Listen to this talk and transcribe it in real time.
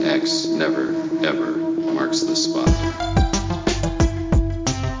never, ever marks the spot.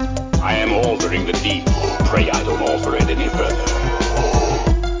 I am altering the deed. Pray I don't alter it any further.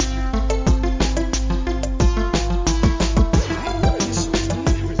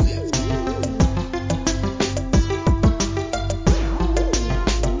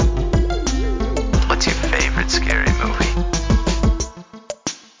 What's your favorite scary movie?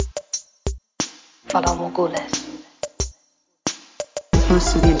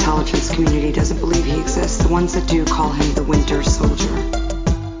 Most of the intelligence community doesn't believe he exists. The ones that do call him the Winter Soldier.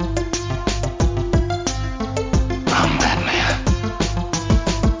 I'm Batman.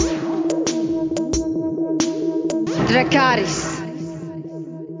 Dracarys.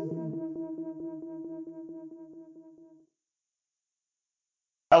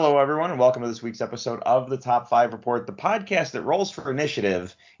 Hello, everyone, and welcome to this week's episode of the Top 5 Report, the podcast that rolls for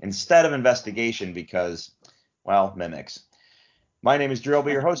initiative instead of investigation because, well, mimics. My name is Drew. I'll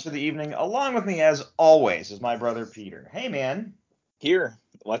be your host for the evening. Along with me, as always, is my brother Peter. Hey, man. Here.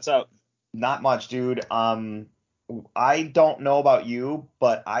 What's up? Not much, dude. I don't know about you,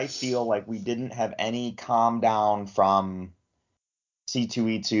 but I feel like we didn't have any calm down from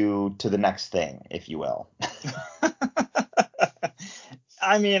C2E2 to the next thing, if you will.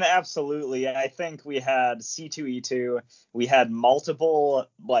 I mean, absolutely. I think we had C2E2. We had multiple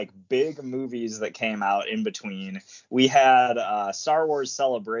big movies that came out in between. We had Star Wars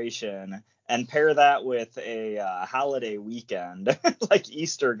Celebration, and pair that with a holiday weekend like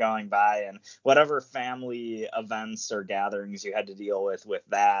Easter going by and whatever family events or gatherings you had to deal with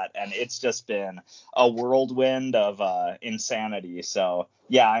that. And it's just been a whirlwind of insanity. So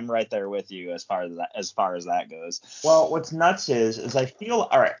yeah, I'm right there with you as far as that goes. Well, what's nuts is I feel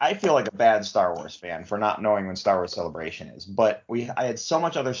like a bad Star Wars fan for not knowing when Star Wars Celebration is, but I had so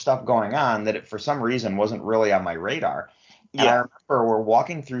much other stuff going on that it for some reason wasn't really on my radar. And I remember we're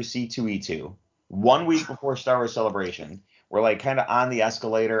walking through C2E2 1 week before Star Wars Celebration. We're kind of on the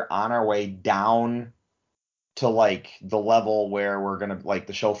escalator on our way down to the level where we're gonna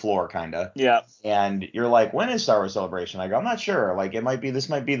the show floor kind of. Yeah. And you're like, when is Star Wars Celebration? I go, I'm not sure. This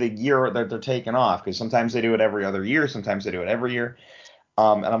might be the year that they're taking off, because sometimes they do it every other year, sometimes they do it every year.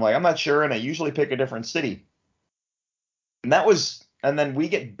 And I'm like, I'm not sure, and I usually pick a different city. And then we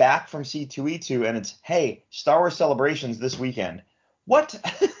get back from C2E2 and it's, hey, Star Wars Celebration's this weekend. What?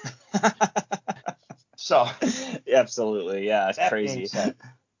 So absolutely, yeah, it's crazy.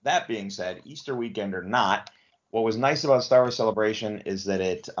 That being said, Easter weekend or not, what was nice about Star Wars Celebration is that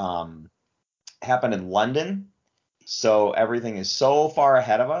it happened in London, so everything is so far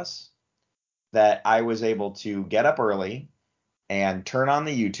ahead of us that I was able to get up early and turn on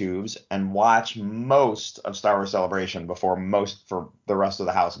the YouTubes and watch most of Star Wars Celebration before for the rest of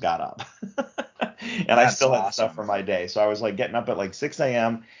the house got up. And I still had stuff for my day. So I was getting up at 6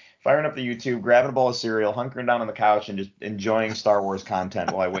 a.m., firing up the YouTube, grabbing a bowl of cereal, hunkering down on the couch, and just enjoying Star Wars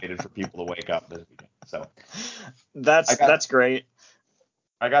content while I waited for people to wake up this weekend. So that's great.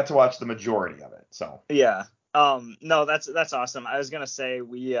 I got to watch the majority of it. So yeah. No, that's awesome. I was gonna say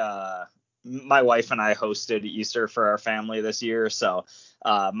my wife and I hosted Easter for our family this year, so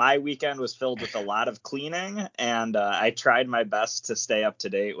my weekend was filled with a lot of cleaning, and I tried my best to stay up to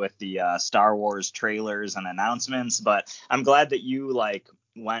date with the Star Wars trailers and announcements. But I'm glad that you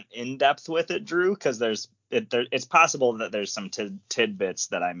went in depth with it, Drew, because it's possible that there's some tidbits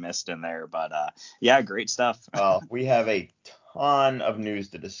that I missed in there. But yeah, great stuff. Well, we have a ton of news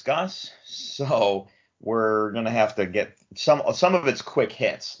to discuss, so we're gonna have to get some of its quick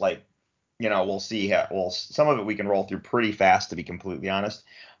hits. We'll see some of it we can roll through pretty fast, to be completely honest,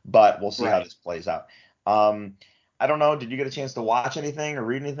 but we'll see how this plays out. I don't know. Did you get a chance to watch anything or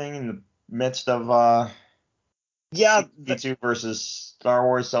read anything in the midst of C2 versus Star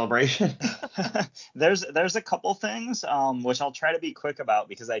Wars Celebration? There's a couple things which I'll try to be quick about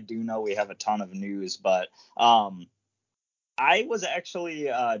because I do know we have a ton of news, but I was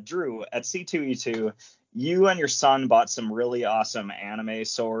actually Drew at C2E2. You and your son bought some really awesome anime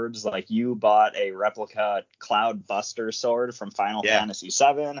swords. You bought a replica Cloud Buster sword from Final Fantasy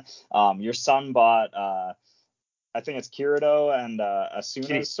VII. Your son bought, I think it's Kirito and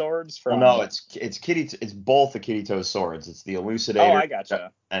Asuna's swords from. Well, no, it's Kirito. It's both the Kirito swords. It's the Elucidator. Oh, I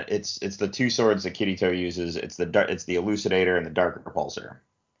gotcha. And it's the two swords that Kirito uses. It's the Elucidator and the Dark Repulsor.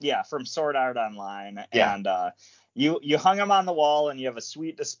 Yeah, from Sword Art Online. Yeah. And you hung them on the wall, and you have a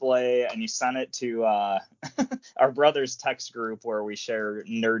sweet display, and you sent it to our brother's text group where we share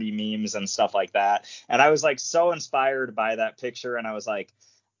nerdy memes and stuff like that. And I was so inspired by that picture, and I was like,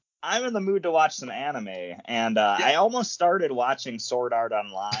 I'm in the mood to watch some anime, and I almost started watching Sword Art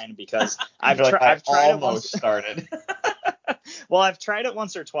Online because I've tried it once. Started. Well, I've tried it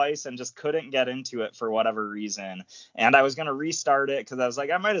once or twice and just couldn't get into it for whatever reason. And I was gonna restart it because I was like,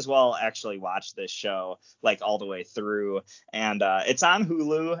 I might as well actually watch this show like all the way through. And it's on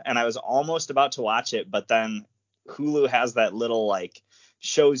Hulu, and I was almost about to watch it, but then Hulu has that little like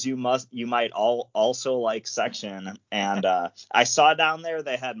shows you might also like section, and I saw down there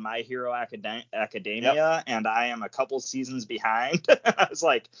they had My Hero Academia, and I am a couple seasons behind. I was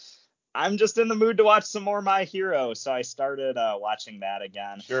like, I'm just in the mood to watch some more My Hero, so I started watching that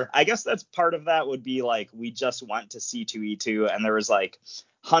again. Sure. I guess that's part of that would be like we just went to C2E2 and there was like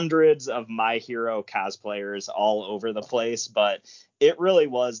hundreds of My Hero cosplayers all over the place, but it really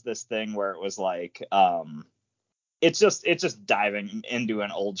was this thing where it was like it's just diving into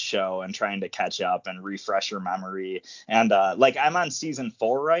an old show and trying to catch up and refresh your memory. And like I'm on season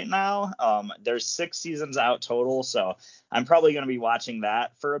 4 right now. There's 6 seasons out total, so I'm probably going to be watching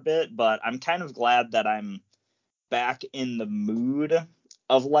that for a bit. But I'm kind of glad that I'm back in the mood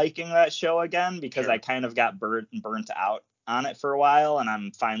of liking that show again, because I kind of got burnt out on it for a while, and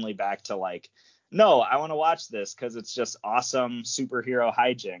I'm finally back to like, no, I want to watch this because it's just awesome superhero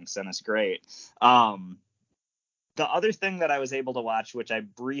hijinks and it's great. The other thing that I was able to watch, which I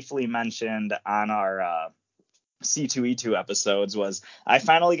briefly mentioned on our C2E2 episodes, was I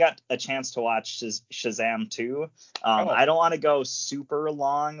finally got a chance to watch Shazam 2. I don't want to go super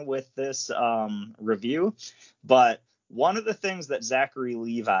long with this review, but one of the things that Zachary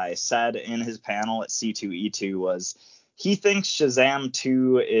Levi said in his panel at C2E2 was he thinks Shazam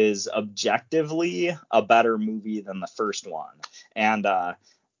 2 is objectively a better movie than the first one. And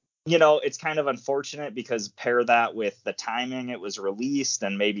you know, it's kind of unfortunate because pair that with the timing it was released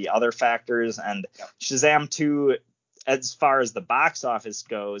and maybe other factors. And Shazam 2, as far as the box office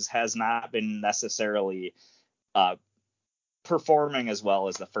goes, has not been necessarily performing as well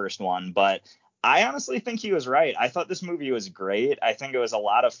as the first one. But I honestly think he was right. I thought this movie was great. I think it was a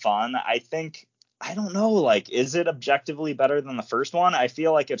lot of fun. I don't know, like, is it objectively better than the first one? I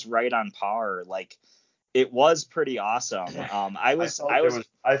feel like it's right on par. Like, it was pretty awesome. I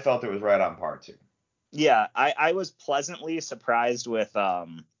felt it was right on par too. Yeah, I was pleasantly surprised with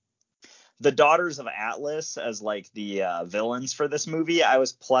the Daughters of Atlas as like the villains for this movie. I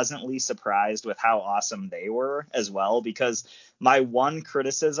was pleasantly surprised with how awesome they were as well, because my one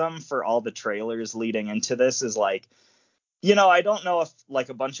criticism for all the trailers leading into this is like, you know, I don't know if like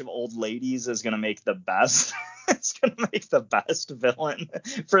a bunch of old ladies is going to make the best it's going to make the best villain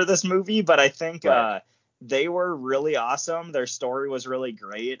for this movie, but I think they were really awesome. Their story was really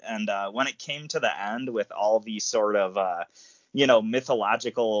great. And when it came to the end with all these sort of, you know,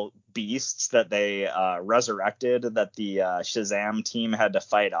 mythological beasts that they resurrected that the Shazam team had to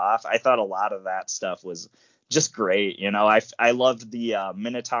fight off, I thought a lot of that stuff was just great. You know, I loved the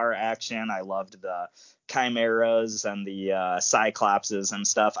Minotaur action. I loved the chimeras and the cyclopses and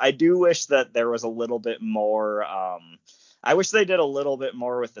stuff. I do wish that there was a little bit more I wish they did a little bit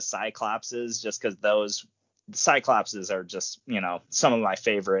more with the cyclopses, just because those cyclopses are just, you know, some of my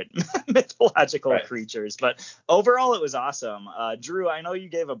favorite mythological creatures. But overall, it was awesome. Drew, I know you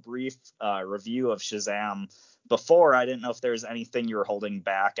gave a brief review of Shazam before. I didn't know if there's anything you were holding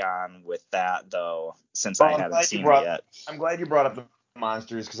back on with that, though, since I haven't seen it yet. I'm glad you brought up the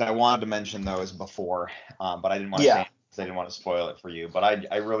monsters, because I wanted to mention those before, but I didn't want to say it because I didn't want to spoil it for you. But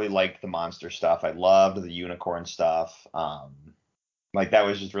I really liked the monster stuff. I loved the unicorn stuff. Like, that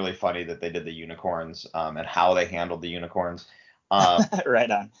was just really funny that they did the unicorns and how they handled the unicorns.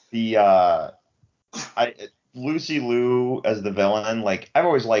 Right on. The Lucy Liu as the villain, like, I've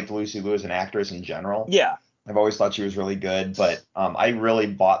always liked Lucy Liu as an actress in general. Yeah. I've always thought she was really good, but I really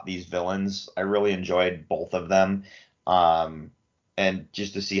bought these villains. I really enjoyed both of them. And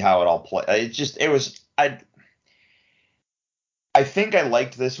just to see how it all played, I think I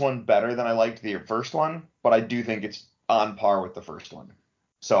liked this one better than I liked the first one, but I do think it's on par with the first one.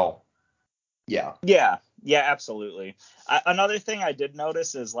 So, yeah. Yeah, absolutely. Another thing I did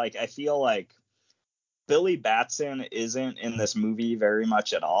notice is, like, I feel like Billy Batson isn't in this movie very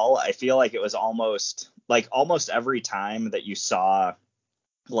much at all. I feel like it was almost every time that you saw,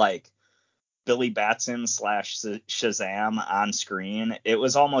 like, Billy Batson / Shazam on screen, it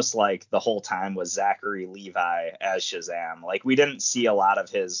was almost like the whole time was Zachary Levi as Shazam. Like, we didn't see a lot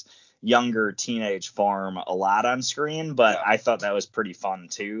of his younger teenage form a lot on screen, but I thought that was pretty fun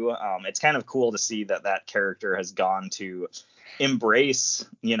too. It's kind of cool to see that character has gone to embrace,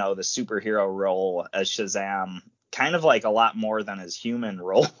 you know, the superhero role as Shazam, kind of like a lot more than his human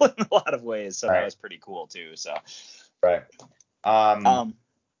role in a lot of ways. So that was pretty cool too. So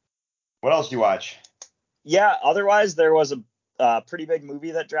What else do you watch? Yeah, otherwise there was a pretty big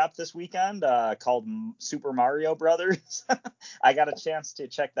movie that dropped this weekend called Super Mario Brothers. I got a chance to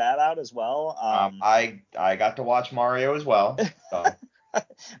check that out as well. I got to watch Mario as well. So.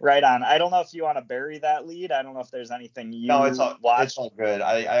 Right on. I don't know if you want to bury that lead. I don't know if there's anything you No, it's watched. all good.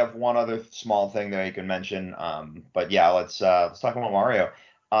 I have one other small thing that I can mention. But yeah, let's talk about Mario.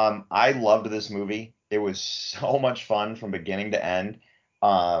 I loved this movie. It was so much fun from beginning to end.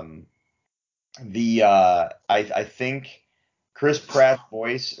 Um, I think Chris Pratt's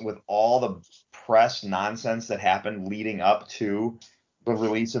voice, with all the press nonsense that happened leading up to the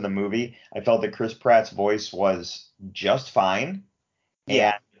release of the movie, I felt that Chris Pratt's voice was just fine.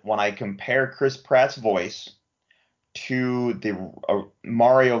 Yeah. And when I compare Chris Pratt's voice to the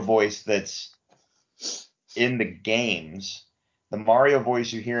Mario voice that's in the games, the Mario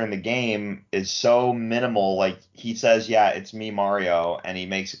voice you hear in the game is so minimal. Like, he says, "Yeah, it's me, Mario," and he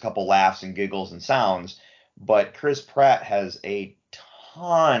makes a couple laughs and giggles and sounds. But Chris Pratt has a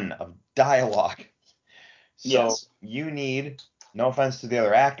ton of dialogue. So Yes. you need, no offense to the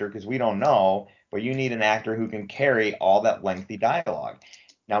other actor, because we don't know, but you need an actor who can carry all that lengthy dialogue.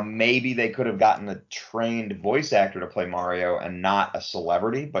 Now, maybe they could have gotten a trained voice actor to play Mario and not a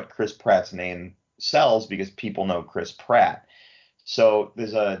celebrity, but Chris Pratt's name sells because people know Chris Pratt. So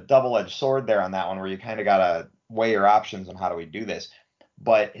there's a double-edged sword there on that one, where you kind of got to weigh your options on how do we do this.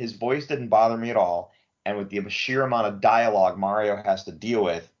 But his voice didn't bother me at all. And with the sheer amount of dialogue Mario has to deal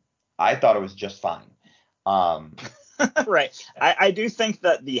with, I thought it was just fine. Right. I do think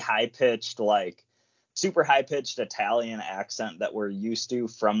that the high-pitched, like super high-pitched Italian accent that we're used to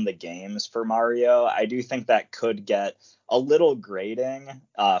from the games for Mario, I do think that could get a little grating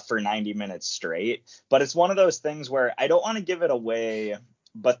for 90 minutes straight. But it's one of those things where I don't want to give it away,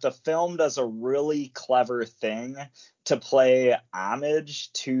 but the film does a really clever thing to play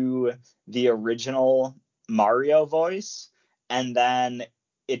homage to the original Mario voice. And then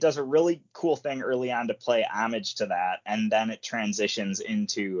it does a really cool thing early on to play homage to that, and then it transitions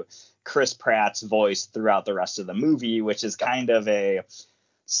into Chris Pratt's voice throughout the rest of the movie, which is kind of a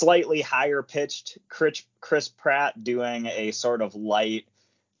slightly higher pitched Chris Pratt doing a sort of light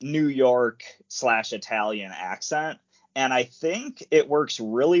New York / Italian accent. And I think it works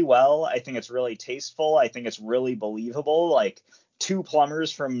really well. I think it's really tasteful. I think it's really believable. Like, two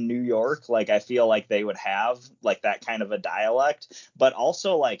plumbers from New York, like, I feel like they would have like that kind of a dialect. But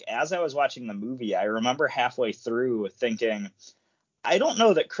also, like, as I was watching the movie, I remember halfway through thinking, I don't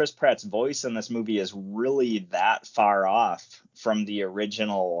know that Chris Pratt's voice in this movie is really that far off from the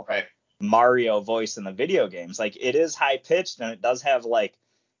original Right. Mario voice in the video games. Like, it is high pitched, and it does have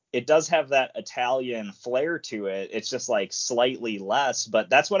that Italian flair to it. It's just like slightly less, but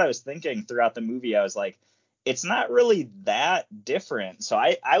that's what I was thinking throughout the movie. I was like, it's not really that different. So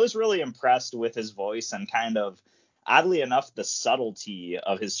I was really impressed with his voice and kind of, oddly enough, the subtlety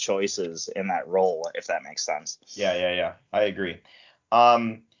of his choices in that role, if that makes sense. Yeah. I agree.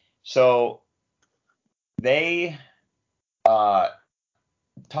 So they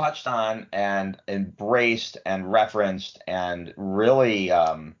touched on and embraced and referenced and really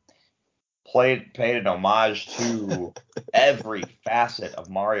paid an homage to every facet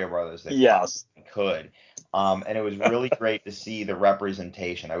of Mario Brothers they Yes. could. And it was really great to see the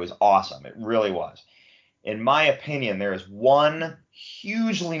representation. It was awesome. It really was. In my opinion, there is one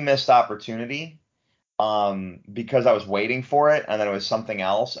hugely missed opportunity, because I was waiting for it and then it was something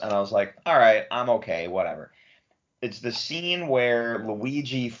else. And I was like, all right, I'm okay, whatever. It's the scene where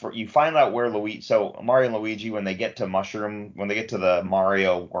you find out where so Mario and Luigi, when they get to the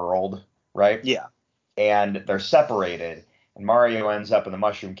Mario world, right? Yeah. And they're separated, and Mario ends up in the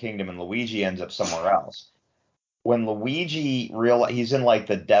Mushroom Kingdom and Luigi ends up somewhere else. When Luigi he's in like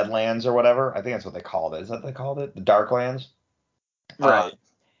the Deadlands or whatever, I think that's what they called it. Is that what they called it? The Darklands? Right.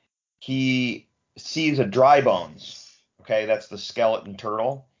 He sees a dry bones. Okay, that's the skeleton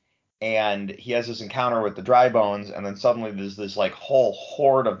turtle. And he has this encounter with the dry bones, and then suddenly there's this like whole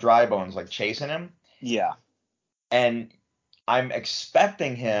horde of dry bones like chasing him. Yeah. And I'm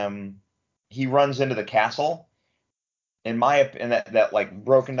expecting he runs into the castle. In that like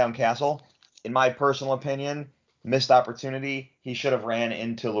broken down castle, in my personal opinion, missed opportunity. He should have ran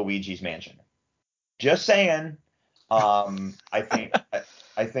into Luigi's mansion. Just saying. I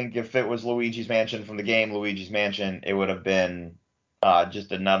think if it was Luigi's Mansion from the game, Luigi's Mansion, it would have been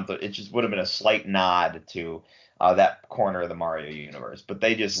just another. It just would have been a slight nod to that corner of the Mario universe. But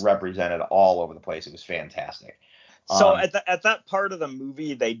they just represented all over the place. It was fantastic. So at that part of the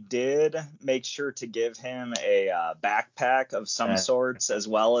movie, they did make sure to give him a backpack of some sorts, as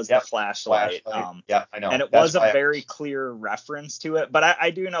well as the flashlight. Yeah, I know. And it was a very clear reference to it. But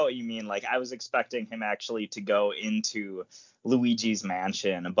I do know what you mean. Like, I was expecting him actually to go into Luigi's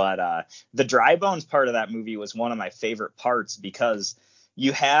mansion. But the dry bones part of that movie was one of my favorite parts, because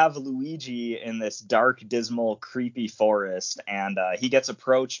you have Luigi in this dark, dismal, creepy forest, and he gets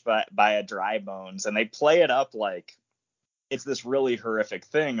approached by a dry bones, and they play it up like it's this really horrific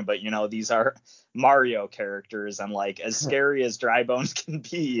thing. But, you know, these are Mario characters, and like, as scary as dry bones can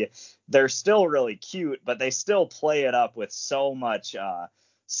be, they're still really cute, but they still play it up with so much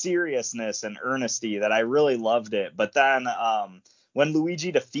seriousness and earnesty that I really loved it. But then when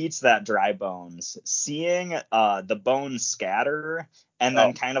Luigi defeats that dry bones, seeing the bones scatter and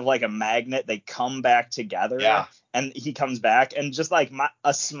then kind of like a magnet, they come back together. Yeah. And he comes back, and just like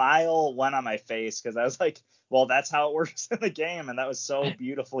a smile went on my face, because I was like, well, that's how it works in the game. And that was so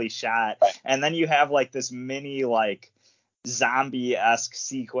beautifully shot. And then you have like this mini like zombie-esque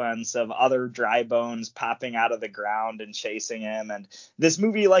sequence of other dry bones popping out of the ground and chasing him. And this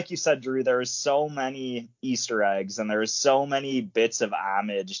movie, like you said, Drew, there is so many Easter eggs, and there is so many bits of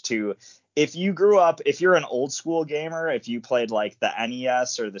homage to, if you grew up, if you're an old school gamer, if you played like the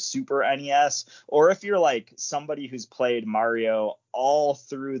NES or the Super NES, or if you're like somebody who's played Mario all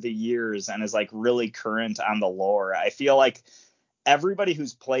through the years and is like really current on the lore, I feel like everybody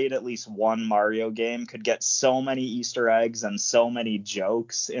who's played at least one Mario game could get so many Easter eggs and so many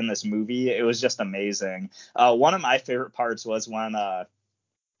jokes in this movie. It was just amazing. One of my favorite parts was when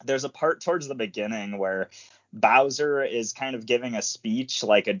there's a part towards the beginning where Bowser is kind of giving a speech,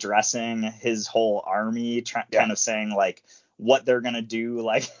 like addressing his whole army, kind of saying like what they're going to do,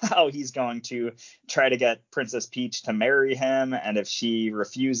 like how he's going to try to get Princess Peach to marry him. And if she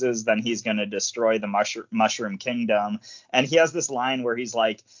refuses, then he's going to destroy the Mushroom Kingdom. And he has this line where he's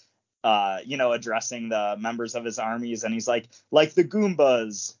like, addressing the members of his armies. And he's like the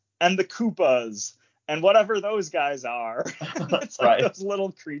Goombas and the Koopas and whatever those guys are. It's like those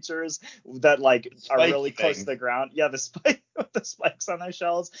little creatures that like are really close to the ground. Yeah, the spikes on their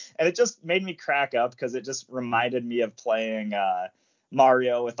shells. And it just made me crack up, because it just reminded me of playing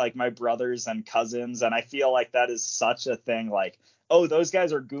Mario with like my brothers and cousins. And I feel like that is such a thing. Like, oh, those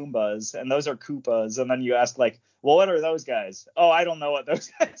guys are Goombas and those are Koopas. And then you ask like, well, what are those guys? Oh, I don't know what those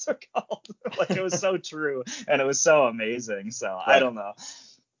guys are called. Like, it was so true. And it was so amazing. So I don't know.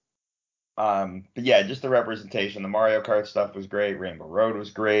 But yeah, just the representation. The Mario Kart stuff was great. Rainbow Road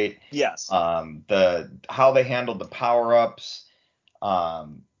was great. Yes. How they handled the power-ups,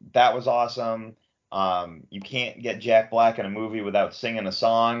 that was awesome. You can't get Jack Black in a movie without singing a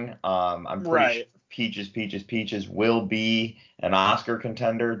song. I'm pretty sure Peaches will be an Oscar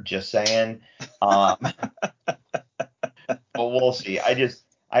contender. Just saying. But we'll see. I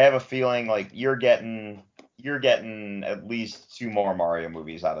have a feeling like you're getting at least 2 more Mario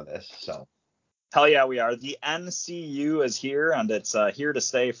movies out of this. So hell yeah, we are. The NCU is here, and it's here to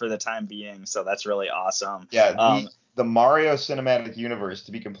stay for the time being. So that's really awesome. Yeah, the Mario Cinematic Universe,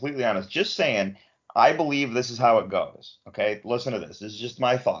 to be completely honest, just saying, I believe this is how it goes. Okay, listen to this. This is just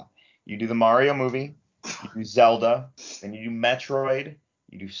my thought. You do the Mario movie, you do Zelda, then you do Metroid,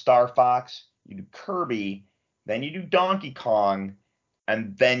 you do Star Fox, you do Kirby, then you do Donkey Kong,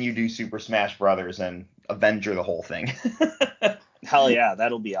 and then you do Super Smash Brothers and Avenger the whole thing. Hell yeah,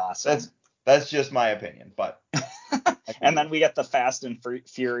 that'll be awesome. That's just my opinion, but. And then we get the Fast and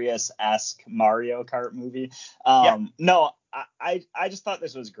Furious-esque Mario Kart movie. No, I just thought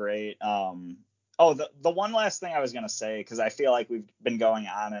this was great. The one last thing I was going to say, because I feel like we've been going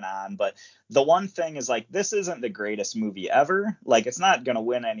on and on, but the one thing is, like, this isn't the greatest movie ever. Like, it's not going to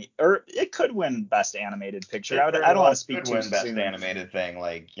win any, or it could win Best Animated Picture. I don't want to speak too soon. Best Animated thing.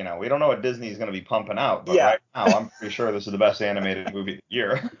 Like, you know, we don't know what Disney is going to be pumping out, but right now I'm pretty sure this is the best animated movie of the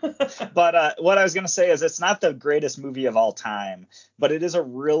year. But what I was going to say is, it's not the greatest movie of all time, but it is a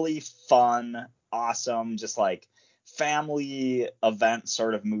really fun, awesome, just like family event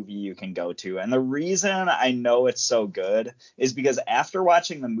sort of movie you can go to. And the reason I know it's so good is because after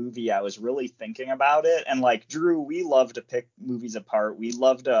watching the movie, I was really thinking about it. And like, Drew, we love to pick movies apart. We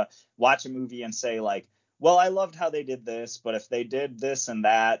love to watch a movie and say like, well, I loved how they did this, but if they did this and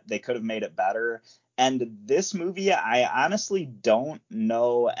that, they could have made it better. And this movie, I honestly don't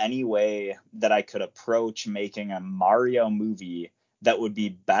know any way that I could approach making a Mario movie that would be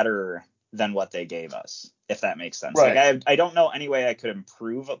better than what they gave us, if that makes sense. Right. Like, I don't know any way I could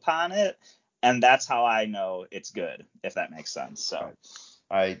improve upon it, and that's how I know it's good, if that makes sense. So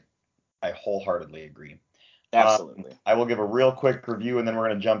I wholeheartedly agree. Absolutely. I will give a real quick review, and then we're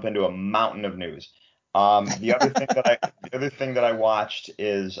going to jump into a mountain of news. The other thing that I watched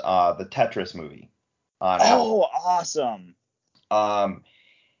is the Tetris movie on Oh, awesome. Apple.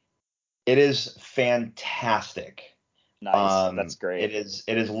 It is fantastic. Nice. That's great. It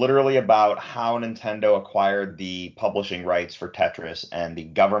is literally about how Nintendo acquired the publishing rights for Tetris and the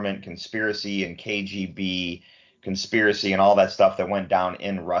government conspiracy and KGB conspiracy and all that stuff that went down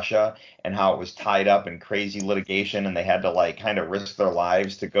in Russia and how it was tied up in crazy litigation and they had to like kind of risk their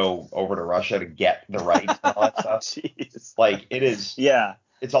lives to go over to Russia to get the rights and all that stuff. Jeez. Like it is Yeah.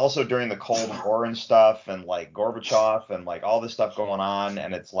 it's also during the Cold War and stuff and like Gorbachev and like all this stuff going on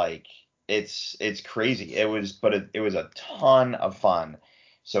and it's like it's crazy. It was a ton of fun.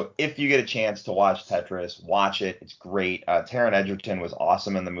 So if you get a chance to watch Tetris, watch it. It's great. Taron Egerton was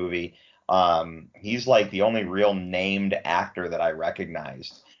awesome in the movie. He's like the only real named actor that I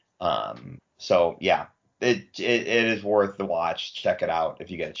recognized. So yeah, it is worth the watch. Check it out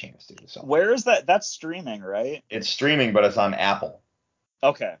if you get a chance to. So Where is that? That's streaming, right? it's streaming, but it's on Apple.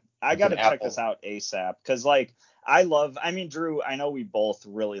 Okay. I It's got an to check Apple. this out ASAP because, like, I mean, Drew, I know we both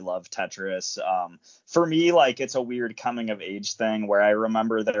really love Tetris. For me, like, it's a weird coming of age thing where I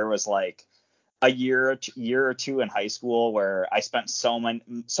remember there was like a year or two in high school where I spent so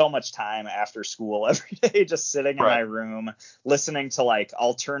much time after school every day just sitting in my Right. room listening to like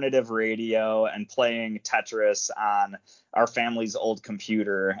alternative radio and playing Tetris on our family's old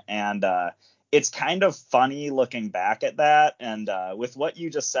computer and it's kind of funny looking back at that and with what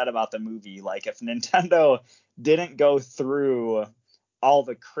you just said about the movie, like if Nintendo didn't go through all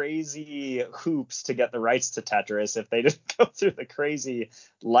the crazy hoops to get the rights to Tetris, if they didn't go through the crazy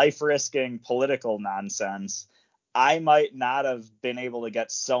life-risking political nonsense, I might not have been able to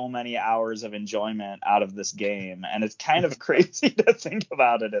get so many hours of enjoyment out of this game. And it's kind of crazy to think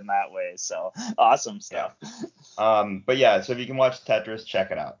about it in that way. So awesome stuff. But yeah, so if you can watch Tetris,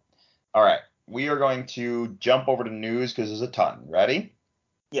 check it out. All right, we are going to jump over to news because there's a ton. Ready?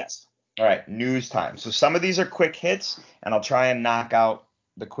 Yes. All right, news time. So some of these are quick hits, and I'll try and knock out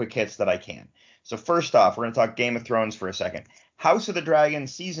the quick hits that I can. So first off, we're going to talk Game of Thrones for a second. House of the Dragon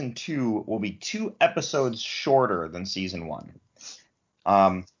Season 2 will be 2 episodes shorter than Season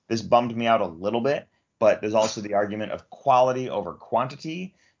 1. This bummed me out a little bit, but there's also the argument of quality over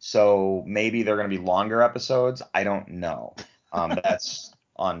quantity. So maybe they're going to be longer episodes. I don't know. That's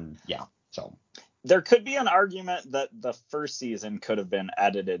on, yeah. So There could be an argument that the first season could have been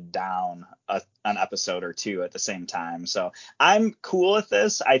edited down an episode or two at the same time. So I'm cool with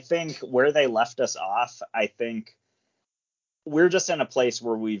this. I think where they left us off, I think we're just in a place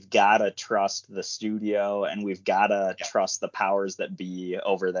where we've got to trust the studio and we've got to trust the powers that be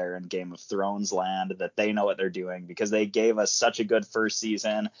over there in Game of Thrones land, that they know what they're doing because they gave us such a good first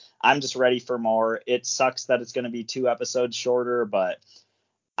season. I'm just ready for more. It sucks that it's going to be 2 episodes shorter, but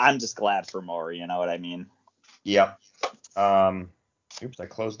I'm just glad for more. You know what I mean? Yep. Oops, I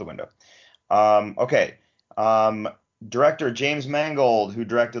closed the window. Okay. Director James Mangold, who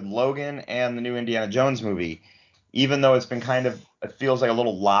directed Logan and the new Indiana Jones movie, even though it's been it feels like a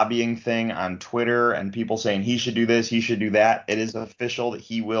little lobbying thing on Twitter and people saying he should do this, he should do that, it is official that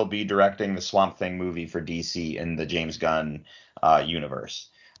he will be directing the Swamp Thing movie for DC in the James Gunn universe.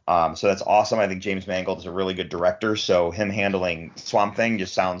 So that's awesome. I think James Mangold is a really good director, so him handling Swamp Thing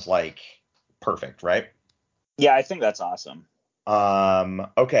just sounds like perfect, right? Yeah, I think that's awesome.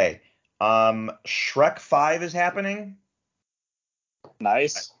 Okay. Shrek 5 is happening.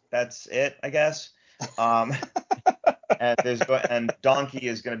 Nice. That's it, I guess. And Donkey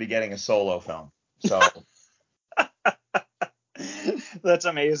is going to be getting a solo film. So that's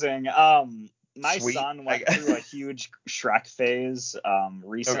amazing. My Sweet. son went through a huge Shrek phase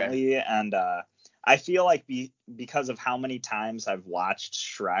recently, and I feel like because of how many times I've watched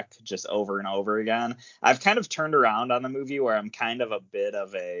Shrek just over and over again, I've kind of turned around on the movie where I'm kind of a bit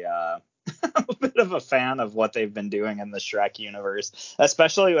of a fan of what they've been doing in the Shrek universe,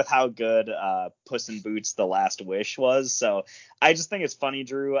 especially with how good Puss in Boots: The Last Wish was. So I just think it's funny,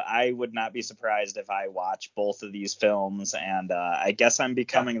 Drew. I would not be surprised if I watch both of these films, and I guess I'm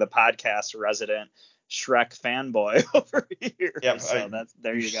becoming the podcast resident Shrek fanboy over here. Yeah, so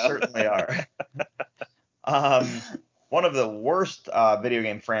there you go. Certainly are. One of the worst video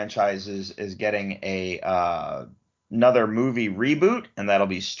game franchises is getting another movie reboot, and that'll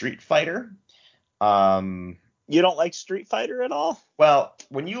be Street Fighter. You don't like Street Fighter at all? Well,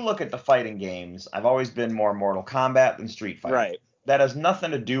 when you look at the fighting games, I've always been more Mortal Kombat than Street Fighter. Right. That has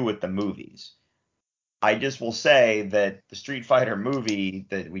nothing to do with the movies. I just will say that the Street Fighter movie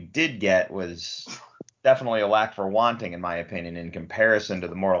that we did get was definitely a lack for wanting, in my opinion, in comparison to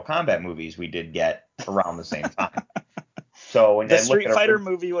the Mortal Kombat movies we did get around the same time. So when The I look Street at Fighter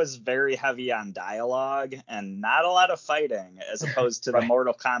movie was very heavy on dialogue and not a lot of fighting, as opposed to the Right.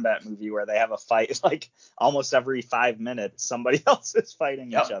 Mortal Kombat movie where they have a fight like almost every 5 minutes. Somebody else is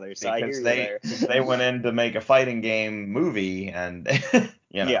fighting Yep, each other. So I hear because you they there. they went in to make a fighting game movie, and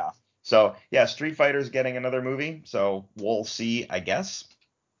Yeah. So yeah, Street Fighter's getting another movie, so we'll see, I guess.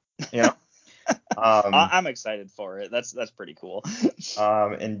 You know. I'm excited for it. That's pretty cool.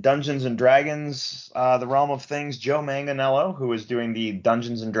 In Dungeons and Dragons, the realm of things, Joe Manganiello, who is doing the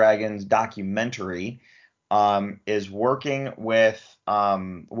Dungeons and Dragons documentary, is working with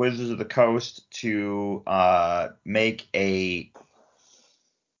Wizards of the Coast to make a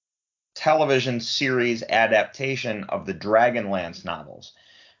television series adaptation of the Dragonlance novels.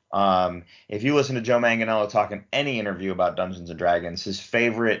 If you listen to Joe Manganiello talk in any interview about Dungeons and Dragons, his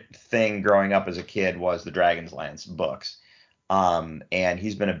favorite thing growing up as a kid was the Dragonlance books. And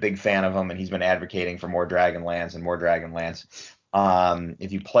he's been a big fan of them, and he's been advocating for more Dragonlance and more Dragonlance.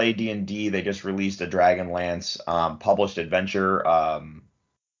 If you play D&D, they just released a Dragonlance published adventure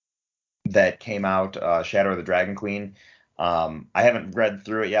that came out, Shadow of the Dragon Queen. I haven't read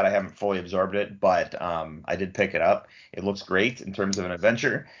through it yet. I haven't fully absorbed it, but I did pick it up. It looks great in terms of an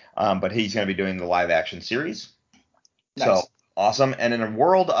adventure, but he's going to be doing the live action series. Nice. So awesome. And in a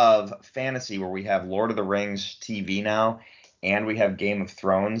world of fantasy where we have Lord of the Rings TV now and we have Game of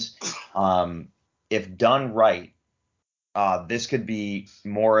Thrones, if done right, this could be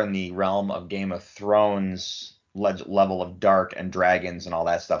more in the realm of Game of Thrones level of dark and dragons and all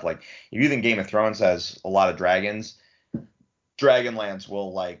that stuff. Like if you think Game of Thrones has a lot of dragons, Dragonlance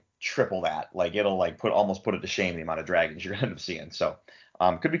will like triple that. Like it'll like almost put it to shame the amount of dragons you're gonna end up seeing. So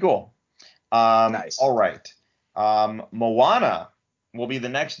could be cool. Nice. All right. Moana will be the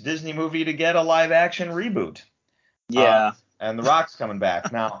next Disney movie to get a live action reboot. Yeah. And The Rock's coming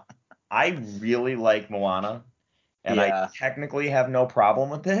back. Now, I really like Moana, and Yeah. I technically have no problem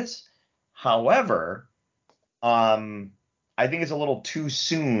with this. However, I think it's a little too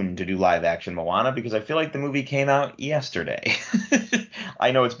soon to do live action Moana because I feel like the movie came out yesterday.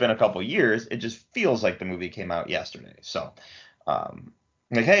 I know it's been a couple years. It just feels like the movie came out yesterday. So,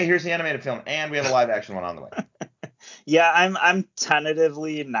 like, hey, here's the animated film, and we have a live action one on the way. Yeah, I'm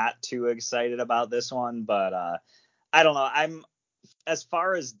tentatively not too excited about this one, but I don't know. I'm as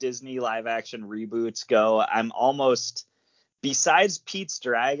far as Disney live action reboots go, I'm almost, besides Pete's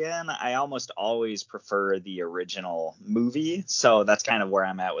Dragon, I almost always prefer the original movie. So that's kind of where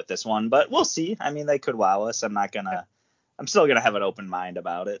I'm at with this one. But we'll see. I mean, they could wow us. I'm still gonna have an open mind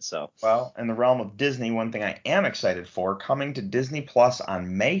about it. So Well, in the realm of Disney, one thing I am excited for, coming to Disney Plus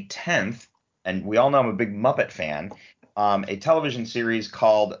on May 10th, and we all know I'm a big Muppet fan, a television series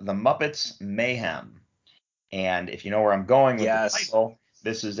called The Muppets Mayhem. And if you know where I'm going with Yes. the title,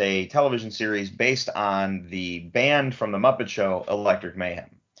 this is a television series based on the band from the Muppet Show, Electric Mayhem.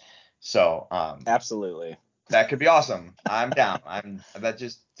 So absolutely. that could be awesome. I'm down. That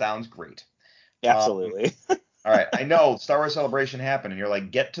just sounds great. Absolutely. All right. I know Star Wars Celebration happened, and you're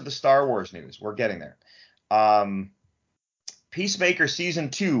like, get to the Star Wars news. We're getting there. Peacemaker Season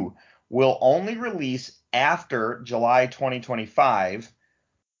 2 will only release after July 2025,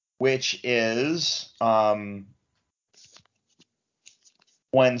 which is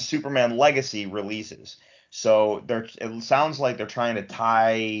when Superman Legacy releases. So it sounds like they're trying to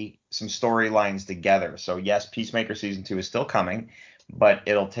tie some storylines together. So yes, Peacemaker Season 2 is still coming, but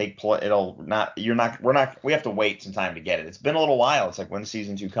we have to wait some time to get it. It's been a little while. It's like, when's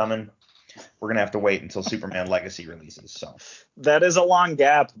Season 2 coming? We're going to have to wait until Superman Legacy releases. So that is a long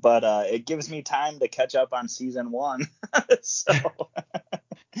gap, but it gives me time to catch up on Season 1. So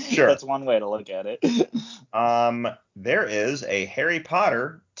sure. That's one way to look at it. There is a Harry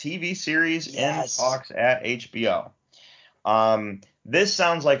Potter TV series in talks at HBO. This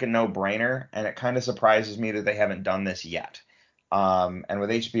sounds like a no-brainer, and it kind of surprises me that they haven't done this yet. And with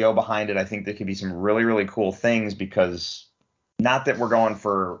HBO behind it, I think there could be some really, really cool things, because not that we're going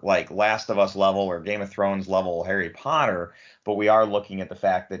for like Last of Us level or Game of Thrones level Harry Potter, but we are looking at the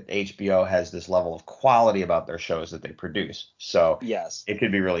fact that HBO has this level of quality about their shows that they produce. So yes, it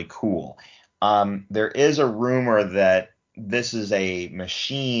could be really cool. There is a rumor that this is a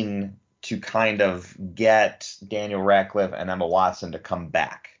machine to kind of get Daniel Radcliffe and Emma Watson to come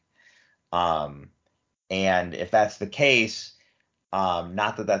back. And if that's the case,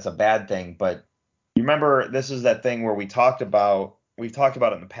 not that that's a bad thing, but you remember this is that thing where we've talked about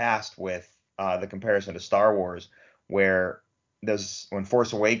it in the past with the comparison to Star Wars, where when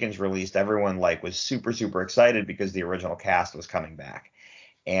Force Awakens released, everyone like was super, super excited because the original cast was coming back.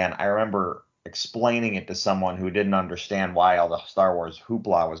 And I remember explaining it to someone who didn't understand why all the Star Wars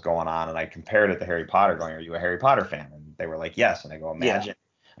hoopla was going on, and I compared it to Harry Potter, going, "Are you a Harry Potter fan?" And they were like, "Yes." And I go,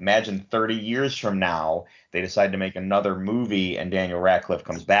 Imagine 30 years from now, they decide to make another movie and Daniel Radcliffe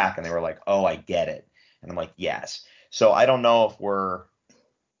comes back and they were like, "Oh, I get it." And I'm like, "Yes." So I don't know if are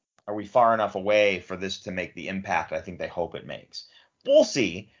we far enough away for this to make the impact I think they hope it makes. We'll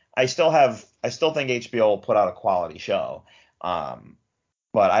see. I still think HBO will put out a quality show.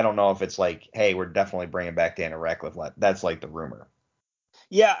 But I don't know if it's like, "Hey, we're definitely bringing back Daniel Radcliffe." That's like the rumor.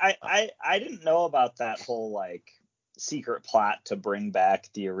 Yeah, I didn't know about that whole like secret plot to bring back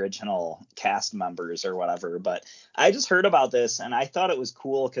the original cast members or whatever, but I just heard about this and I thought it was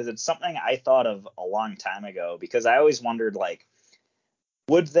cool because it's something I thought of a long time ago, because I always wondered, like,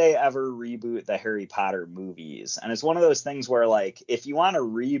 would they ever reboot the Harry Potter movies? And it's one of those things where, like, if you want to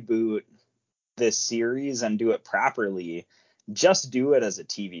reboot this series and do it properly, just do it as a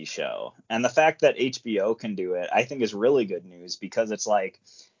TV show. And the fact that HBO can do it, I think, is really good news, because it's like,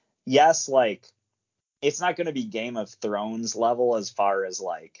 yes, like, it's not going to be Game of Thrones level as far as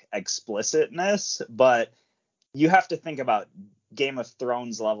like explicitness, but you have to think about Game of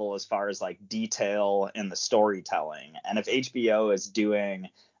Thrones level as far as like detail in the storytelling. And if HBO is doing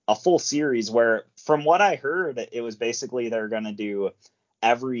a full series where, from what I heard, it was basically they're going to do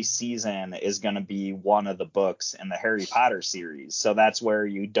every season is going to be one of the books in the Harry Potter series. So that's where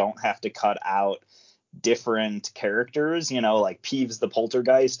you don't have to cut out different characters, like Peeves the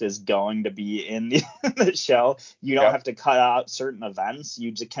Poltergeist is going to be in the show. You don't have to cut out certain events.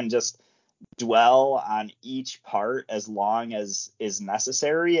 You can just dwell on each part as long as is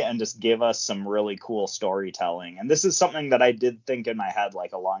necessary and just give us some really cool storytelling. And this is something that I did think in my head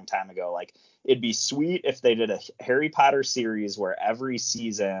like a long time ago. Like, it'd be sweet if they did a Harry Potter series where every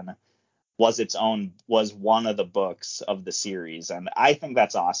season was one of the books of the series. And I think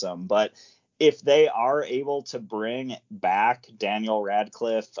that's awesome. But if they are able to bring back Daniel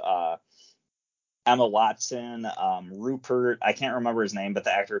Radcliffe, Emma Watson, Rupert, I can't remember his name, but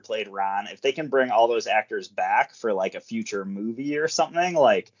the actor who played Ron, if they can bring all those actors back for like a future movie or something,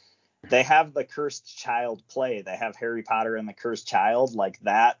 like they have the Cursed Child play, they have Harry Potter and the Cursed Child, like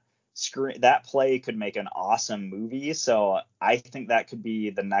that play could make an awesome movie. So I think that could be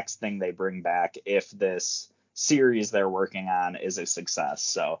the next thing they bring back if this series they're working on is a success.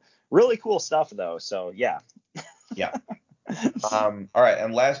 So really cool stuff though. So yeah. All right,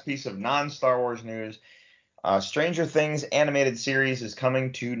 and last piece of non-Star Wars news, Stranger Things animated series is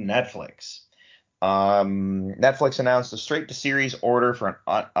coming to Netflix. Netflix announced a straight-to-series order for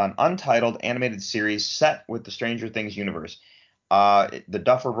an untitled animated series set with the Stranger Things universe. The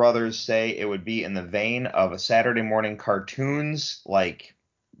Duffer Brothers say it would be in the vein of a Saturday morning cartoons like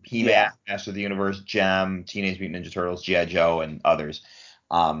He-Man, Master of the Universe, Gem, Teenage Mutant Ninja Turtles, G.I. Joe, and others.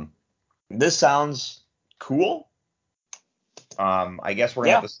 This sounds cool. I guess we're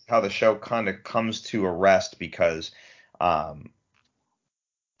gonna have to see how the show kind of comes to a rest, because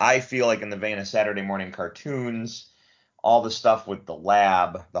I feel like in the vein of Saturday morning cartoons, all the stuff with the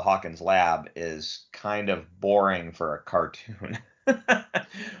lab, the Hawkins lab, is kind of boring for a cartoon.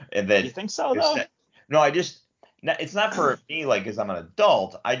 And then, you think so though? No, it's not for me, like, as I'm an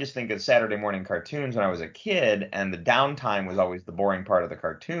adult. I just think of Saturday morning cartoons when I was a kid, and the downtime was always the boring part of the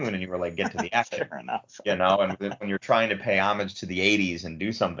cartoon, and you were like, get to the action. Fair enough. And when you're trying to pay homage to the 80s and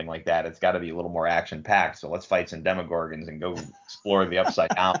do something like that, it's got to be a little more action-packed. So let's fight some Demogorgons and go explore the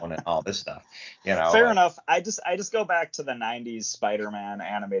Upside Down and all this stuff. Fair enough. I just go back to the 90s Spider-Man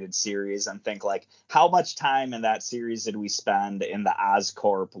animated series and think, like, how much time in that series did we spend in the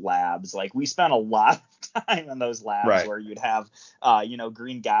Oscorp labs? Like, we spent a lot of time in those labs where you'd have,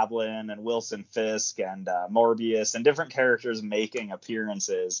 Green Goblin and Wilson Fisk and Morbius and different characters making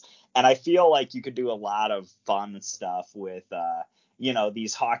appearances. And I feel like you could do a lot of fun stuff with,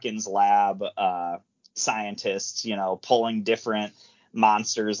 these Hawkins lab scientists, pulling different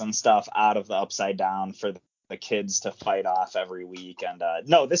monsters and stuff out of the Upside Down for the kids to fight off every week. And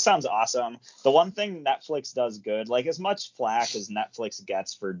no, this sounds awesome. The one thing Netflix does good, like, as much flack as Netflix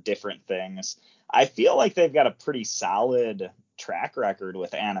gets for different things, I feel like they've got a pretty solid track record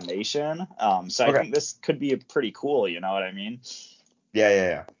with animation. So I think this could be pretty cool. You know what I mean?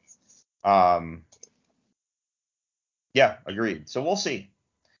 Yeah. Yeah, agreed. So we'll see.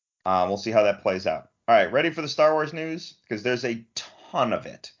 We'll see how that plays out. All right, ready for the Star Wars news? Because there's a ton of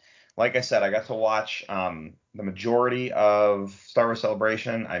it. Like I said, I got to watch the majority of Star Wars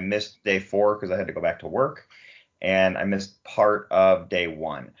Celebration. I missed day 4 because I had to go back to work, and I missed part of day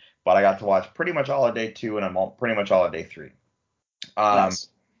 1. But I got to watch pretty much all of day 2, and I'm pretty much all of day 3. Nice.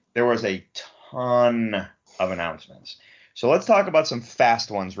 There was a ton of announcements. So let's talk about some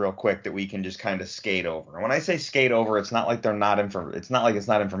fast ones real quick that we can just kind of skate over. And when I say skate over, it's not like it's not like it's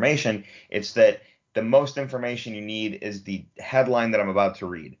not information. It's that the most information you need is the headline that I'm about to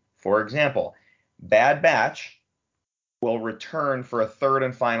read. For example, Bad Batch will return for a third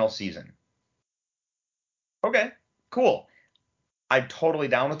and final season. Okay, cool. I'm totally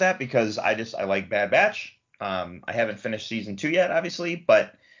down with that because I like Bad Batch. I haven't finished season 2 yet, obviously,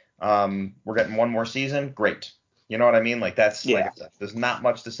 but we're getting one more season. Great. You know what I mean? Like that's like I said, there's not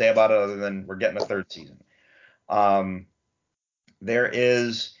much to say about it other than we're getting a third season. There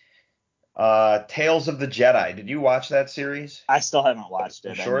is Tales of the Jedi. Did you watch that series? I still haven't watched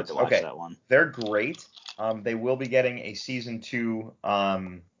it. I need to watch that one. They're great. They will be getting a season 2,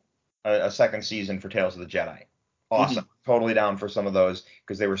 a second season for Tales of the Jedi. Awesome. Totally down for some of those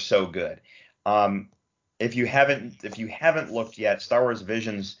because they were so good. If you haven't looked yet, Star Wars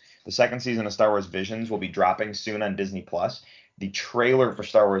Visions, the second season of Star Wars Visions will be dropping soon on Disney Plus. The trailer for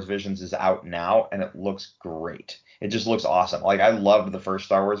Star Wars Visions is out now and it looks great. It just looks awesome. Like I loved the first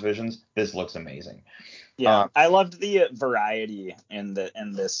Star Wars Visions. This looks amazing. Yeah, I loved the variety in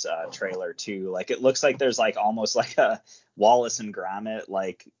this trailer too. Like it looks like there's like almost like a Wallace and Gromit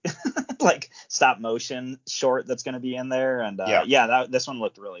like like stop motion short that's going to be in there, and this one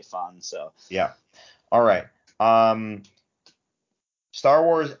looked really fun. So yeah, all right. Star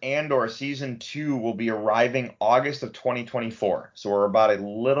Wars Andor season 2 will be arriving August of 2024. So we're about a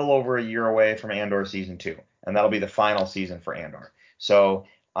little over a year away from Andor season 2, and that'll be the final season for Andor. So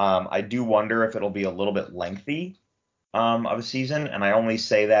I do wonder if it'll be a little bit lengthy of a season, and I only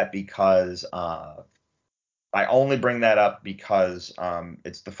say that because I only bring that up because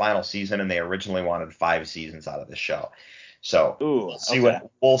it's the final season, and they originally wanted 5 seasons out of the show. So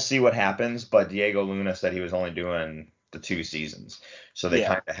we'll see what happens. But Diego Luna said he was only doing the 2 seasons, so they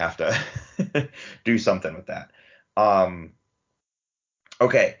kind of have to do something with that.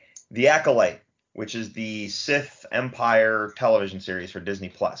 Okay, The Acolyte, which is the Sith Empire television series for Disney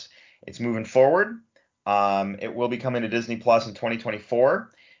Plus. It's moving forward. It will be coming to Disney Plus in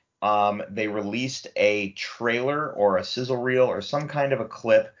 2024. They released a trailer or a sizzle reel or some kind of a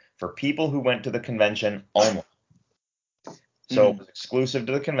clip for people who went to the convention only. So it was exclusive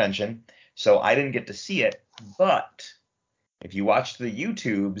to the convention. So I didn't get to see it. But if you watched the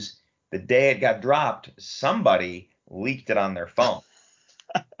YouTubes, the day it got dropped, somebody leaked it on their phone.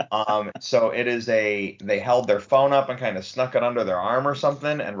 So it is they held their phone up and kind of snuck it under their arm or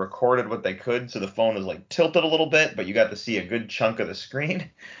something and recorded what they could. So the phone is like tilted a little bit, but you got to see a good chunk of the screen.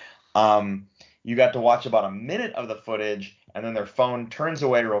 You got to watch about a minute of the footage, and then their phone turns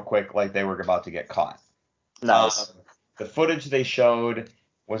away real quick like they were about to get caught. Nice. The footage they showed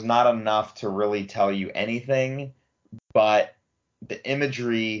was not enough to really tell you anything, but the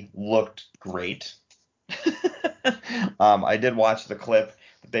imagery looked great. I did watch the clip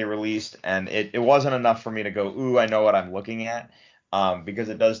that they released, and it wasn't enough for me to go, ooh, I know what I'm looking at, because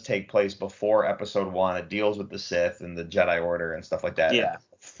it does take place before Episode 1. It deals with the Sith and the Jedi Order and stuff like that. Yeah.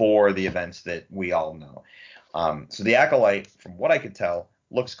 For the events that we all know. So The Acolyte, from what I could tell,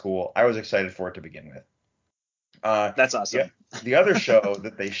 looks cool. I was excited for it to begin with. That's awesome. The other show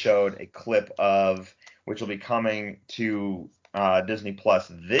that they showed a clip of, which will be coming to Disney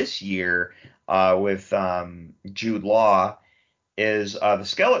Plus this year with Jude Law, is the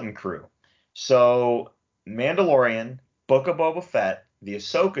Skeleton Crew. So Mandalorian, Book of Boba Fett, the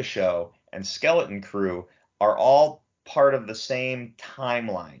Ahsoka show, and Skeleton Crew are all part of the same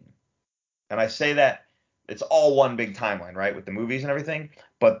timeline. And I say that it's all one big timeline, right, with the movies and everything,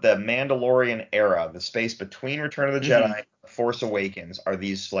 but the Mandalorian era, the space between Return of the Jedi and Force Awakens, are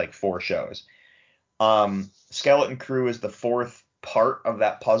these like 4 shows. Skeleton Crew is the 4th part of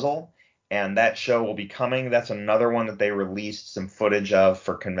that puzzle, and that show will be coming. That's another one that they released some footage of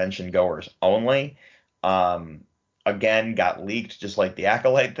for convention goers only. Again, got leaked just like the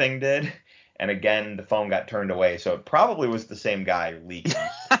Acolyte thing did. And again, the phone got turned away, so it probably was the same guy leaking.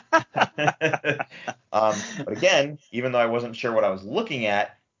 But again, even though I wasn't sure what I was looking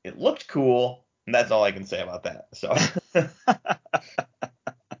at, it looked cool, and that's all I can say about that. So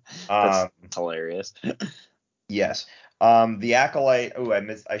that's hilarious. Yes. The Acolyte. Oh,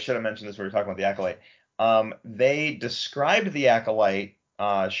 I should have mentioned this when we were talking about the Acolyte. They described the Acolyte.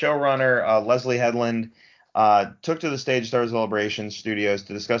 Showrunner Leslie Headland took to the stage Star Celebration Studios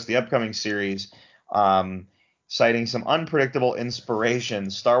to discuss the upcoming series, citing some unpredictable inspiration.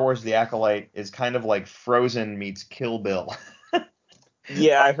 Star Wars: The Acolyte is kind of like Frozen meets Kill Bill.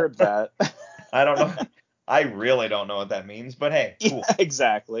 Yeah, I heard that. I don't know. I really don't know what that means, but hey, cool. Yeah,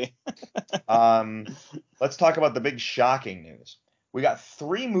 exactly. Let's talk about the big shocking news. We got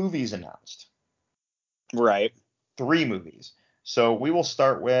 3 movies announced. Right. 3 movies. So we will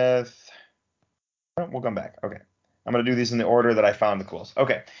start with. We'll come back. Okay. I'm going to do these in the order that I found the coolest.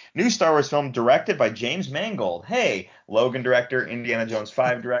 Okay. New Star Wars film directed by James Mangold. Hey, Logan director, Indiana Jones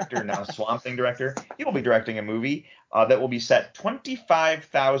 5 director, now Swamp Thing director. He will be directing a movie that will be set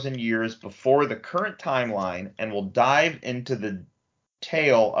 25,000 years before the current timeline and will dive into the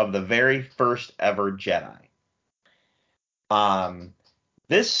tale of the very first ever Jedi.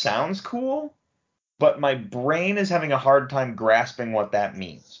 This sounds cool, but my brain is having a hard time grasping what that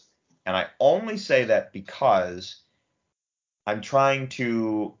means. And I only say that because I'm trying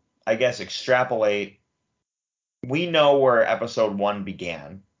to, I guess, extrapolate. We know where episode 1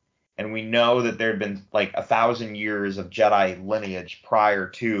 began, and we know that there had been like 1,000 years of Jedi lineage prior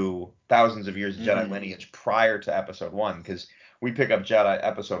to thousands of years of Jedi lineage prior to episode 1, because we pick up Jedi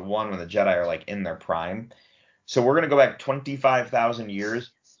episode 1 when the Jedi are like in their prime. So we're going to go back 25,000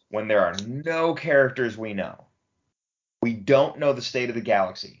 years when there are no characters we know. We don't know the state of the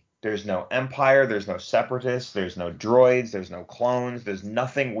galaxy. There's no Empire, there's no Separatists, there's no droids, there's no clones, there's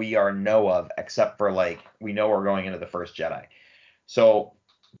nothing we know of except for like we know we're going into the first Jedi. So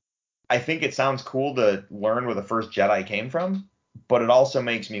I think it sounds cool to learn where the first Jedi came from, but it also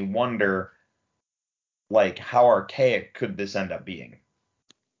makes me wonder like how archaic could this end up being?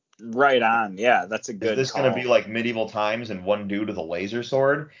 Right on. Yeah, that's a good Is this call. going to be like medieval times and one dude with a laser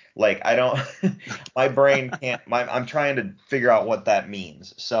sword? Like, I don't, my brain can't, I'm trying to figure out what that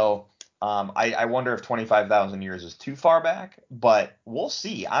means. So I wonder if 25,000 years is too far back, but we'll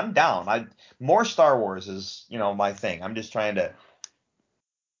see. I'm down. More Star Wars is, my thing. I'm just trying to.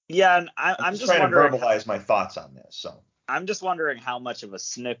 Yeah, and I'm just trying wondering, to verbalize my thoughts on this. So I'm just wondering how much of a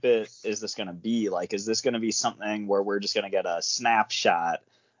snippet is this going to be? Like, is this going to be something where we're just going to get a snapshot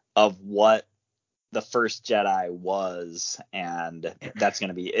of what the first Jedi was, and that's going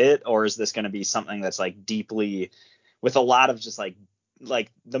to be it? Or is this going to be something that's like deeply, with a lot of just like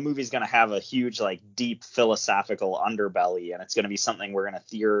the movie's going to have a huge like deep philosophical underbelly, and it's going to be something we're going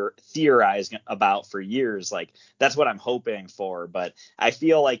to theorize about for years? Like, that's what I'm hoping for. But I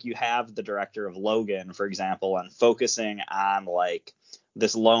feel like you have the director of Logan, for example, and focusing on like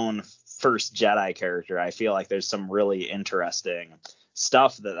this lone first Jedi character. I feel like there's some really interesting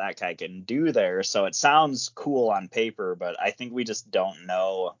stuff that guy can do there. So it sounds cool on paper, but I think we just don't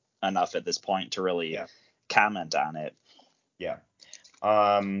know enough at this point to really comment on it. Yeah.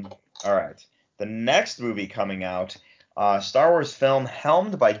 All right. The next movie coming out, Star Wars film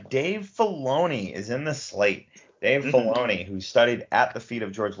helmed by Dave Filoni, is in the slate. Dave Filoni, who studied at the feet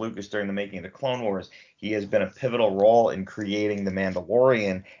of George Lucas during the making of the Clone Wars, he has been a pivotal role in creating The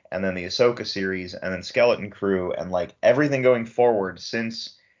Mandalorian and then the Ahsoka series and then Skeleton Crew and like everything going forward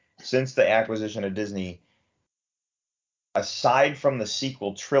since the acquisition of Disney. Aside from the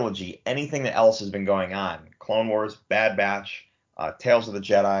sequel trilogy, anything that else has been going on, Clone Wars, Bad Batch, Tales of the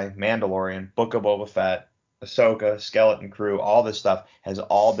Jedi, Mandalorian, Book of Boba Fett, Ahsoka, Skeleton Crew, all this stuff has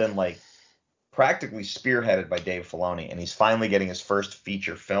all been like practically spearheaded by Dave Filoni, and he's finally getting his first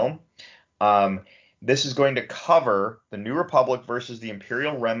feature film. This is going to cover the New Republic versus the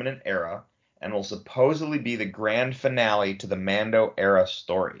Imperial Remnant era and will supposedly be the grand finale to the Mando era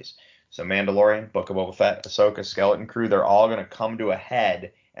stories. So Mandalorian, Book of Boba Fett, Ahsoka, Skeleton Crew, they're all going to come to a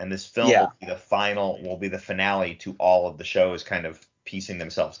head, and this film will be the finale to all of the shows kind of piecing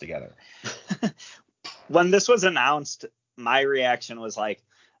themselves together. When this was announced, my reaction was like,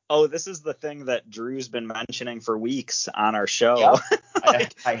 oh, this is the thing that Drew's been mentioning for weeks on our show.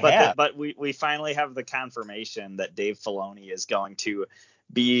 Yep. I have. But we finally have the confirmation that Dave Filoni is going to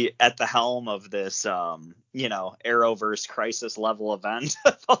be at the helm of this, Arrowverse crisis level event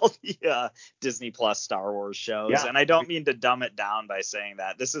of all the Disney Plus Star Wars shows. Yeah. And I don't mean to dumb it down by saying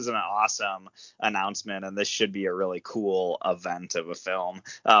that. This is an awesome announcement, and this should be a really cool event of a film.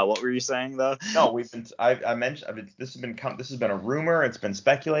 What were you saying though? No, I mentioned this has been a rumor. It's been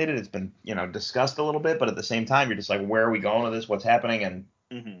speculated. It's been discussed a little bit, but at the same time, you're just like, where are we going with this? What's happening?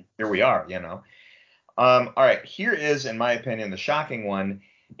 And here we are. All right, here is, in my opinion, the shocking one.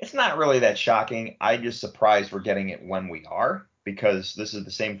 It's not really that shocking. I'm just surprised we're getting it when we are, because this is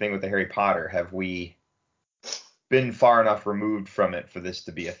the same thing with the Harry Potter. Have we been far enough removed from it for this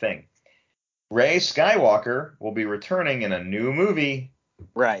to be a thing? Rey Skywalker will be returning in a new movie.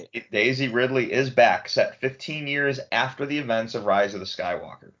 Right. Daisy Ridley is back, set 15 years after the events of Rise of the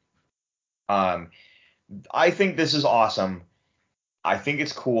Skywalker. I think this is awesome. I think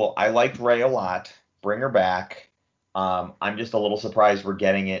it's cool. I liked Rey a lot. Bring her back. I'm just a little surprised we're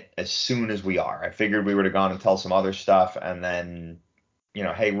getting it as soon as we are. I figured we would have gone and tell some other stuff, and then,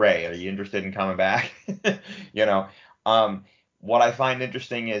 hey, Rey, are you interested in coming back? What I find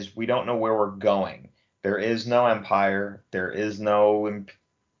interesting is we don't know where we're going. There is no Empire. There is no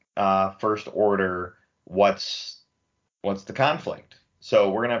First Order. What's the conflict?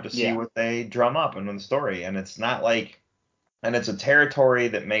 So we're gonna have to see Yeah. what they drum up in the story, and it's not like, and it's a territory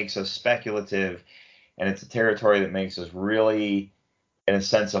that makes us speculative, and it's a territory that makes us really in a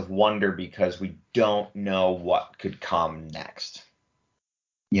sense of wonder because we don't know what could come next.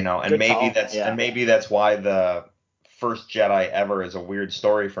 And Good maybe call. that's Yeah. and maybe that's why the first Jedi ever is a weird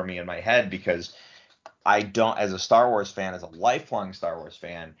story for me in my head, because I don't, as a Star Wars fan, as a lifelong Star Wars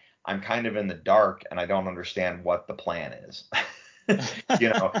fan, I'm kind of in the dark and I don't understand what the plan is.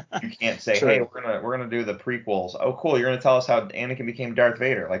 You can't say, hey, True. we're gonna do the prequels. Oh, cool, you're gonna tell us how Anakin became Darth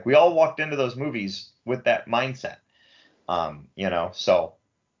Vader. Like, we all walked into those movies with that mindset. So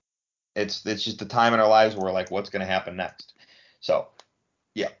it's just the time in our lives where we're like, what's gonna happen next? So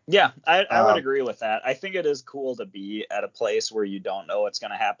yeah. Yeah, I would agree with that. I think it is cool to be at a place where you don't know what's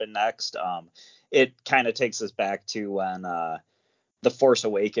going to happen next. It kind of takes us back to when The Force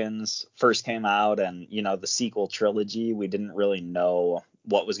Awakens first came out, and the sequel trilogy. We didn't really know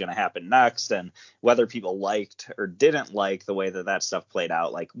what was going to happen next, and whether people liked or didn't like the way that stuff played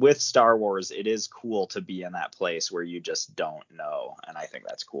out. Like with Star Wars, it is cool to be in that place where you just don't know, and I think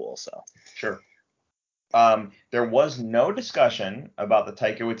that's cool. So Sure. There was no discussion about the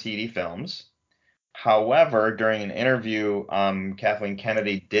Taika Waititi films. However, during an interview, Kathleen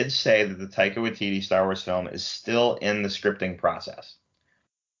Kennedy did say that the Taika Waititi Star Wars film is still in the scripting process.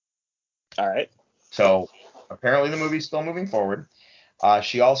 all right. So apparently the movie's still moving forward.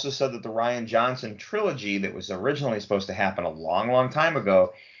 She also said that the Rian Johnson trilogy that was originally supposed to happen a long, long time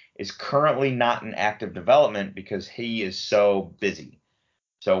ago is currently not in active development because he is so busy.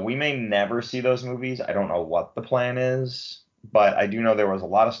 So we may never see those movies. I don't know what the plan is, but I do know there was a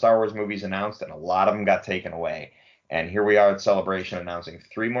lot of Star Wars movies announced and a lot of them got taken away. And here we are at Celebration announcing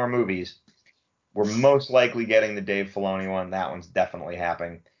 3 more movies. We're most likely getting the Dave Filoni one. That one's definitely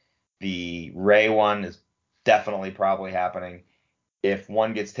happening. The Rey one is definitely probably happening. If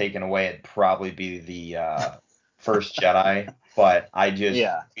one gets taken away, it'd probably be the First Jedi. But I just,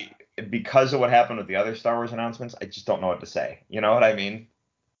 Yeah. because of what happened with the other Star Wars announcements, I just don't know what to say. You know what I mean?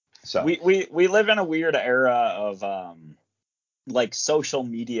 So We live in a weird era of like social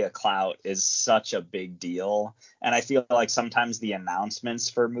media clout is such a big deal, and I feel like sometimes the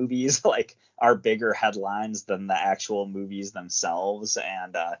announcements for movies like are bigger headlines than the actual movies themselves,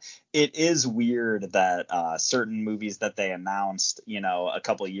 and it is weird that certain movies that they announced a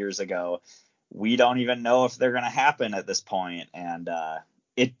couple of years ago, we don't even know if they're going to happen at this point, and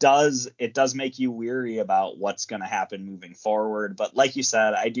it does make you weary about what's going to happen moving forward. But like you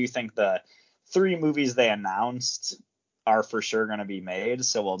said, I do think the 3 movies they announced are for sure going to be made,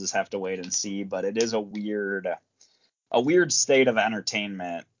 so we'll just have to wait and see. But it is a weird state of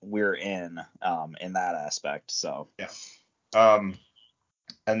entertainment we're in that aspect. So yeah.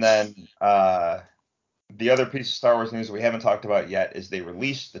 And then the other piece of Star Wars news we haven't talked about yet is they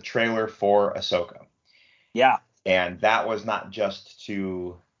released the trailer for Ahsoka. Yeah. And that was not just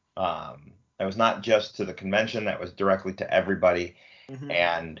to the convention. That was directly to everybody. Mm-hmm.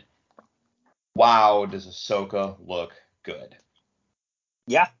 And wow, does Ahsoka look good?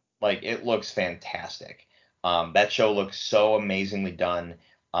 Yeah. Like, it looks fantastic. That show looks so amazingly done.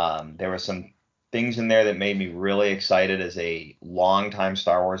 There were some things in there that made me really excited as a longtime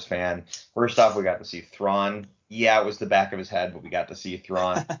Star Wars fan. First off, we got to see Thrawn. Yeah, it was the back of his head, but we got to see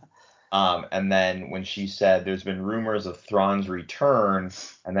Thrawn. And then when she said there's been rumors of Thrawn's return,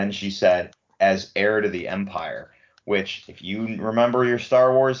 and then she said as heir to the Empire, which, if you remember your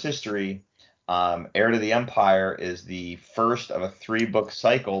Star Wars history, Heir to the Empire is the first of a 3-book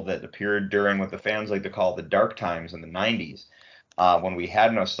cycle that appeared during what the fans like to call the dark times in the 90s, when we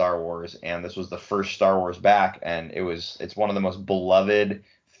had no Star Wars, and this was the first Star Wars back, and it's one of the most beloved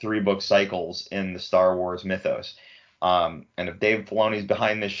 3-book cycles in the Star Wars mythos. And if Dave Filoni's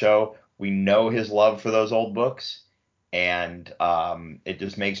behind this show, we know his love for those old books, and it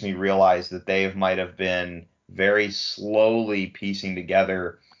just makes me realize that they might have been very slowly piecing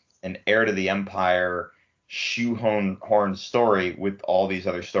together an Heir to the Empire shoehorn story with all these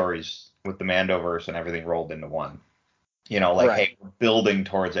other stories with the Mandoverse and everything rolled into one. Right. Hey, we're building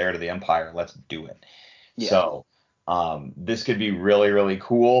towards Heir to the Empire. Let's do it. Yeah. So this could be really, really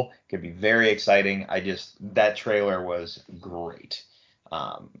cool. Could be very exciting. That trailer was great.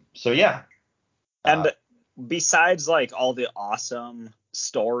 So yeah. And besides like all the awesome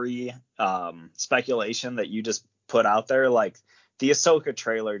story speculation that you just put out there, like the Ahsoka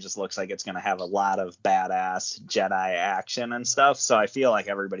trailer just looks like it's going to have a lot of badass Jedi action and stuff. So I feel like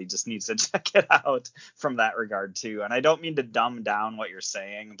everybody just needs to check it out from that regard too. And I don't mean to dumb down what you're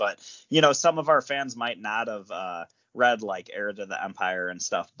saying, but some of our fans might not have read like Heir to the Empire and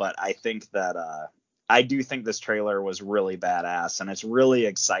stuff, but I think that I do think this trailer was really badass, and it's really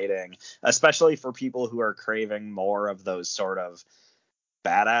exciting, especially for people who are craving more of those sort of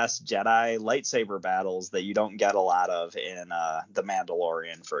badass Jedi lightsaber battles that you don't get a lot of in The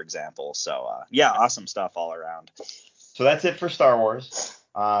Mandalorian, for example. So awesome stuff all around. So that's it for Star Wars.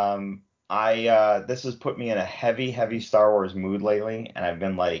 This has put me in a heavy Star Wars mood lately, and I've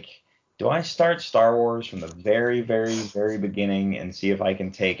been like, do I start Star Wars from the very, very, very beginning and see if I can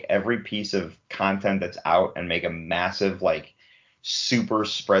take every piece of content that's out and make a massive, like, super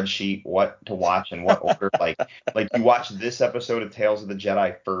spreadsheet what to watch and what order? like you watch this episode of Tales of the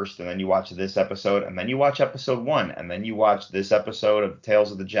Jedi first, and then you watch this episode, and then you watch episode 1, and then you watch this episode of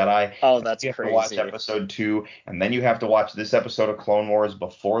Tales of the Jedi. Oh, that's you have crazy. to watch episode 2, and then you have to watch this episode of Clone Wars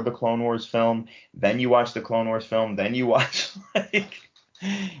before the Clone Wars film. Then you watch the Clone Wars film. Then you watch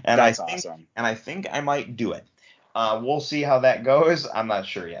and that's awesome. And I think I might do it. We'll see how that goes. I'm not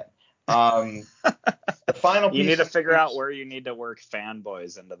sure yet. The final piece you need to figure out where you need to work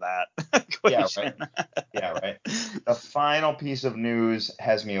fanboys into that equation. Yeah, right. The final piece of news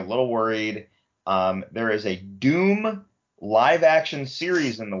has me a little worried. There is a Doom live action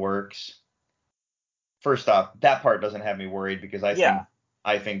series in the works. First off, that part doesn't have me worried because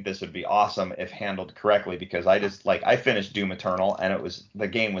I think this would be awesome if handled correctly, because I finished Doom Eternal and the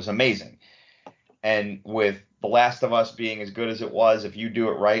game was amazing. And with The Last of Us being as good as it was, if you do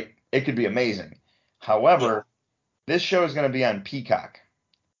it right, it could be amazing. However, this show is going to be on Peacock.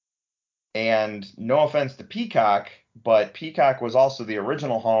 And no offense to Peacock, but Peacock was also the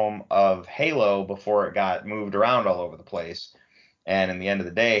original home of Halo before it got moved around all over the place. And in the end of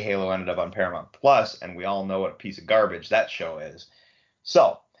the day, Halo ended up on Paramount Plus, and we all know what a piece of garbage that show is.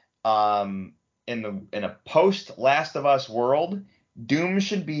 So, in a post Last of Us world, Doom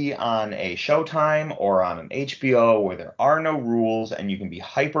should be on a Showtime or on an HBO where there are no rules and you can be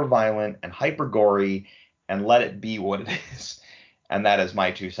hyper violent and hyper gory and let it be what it is. And that is my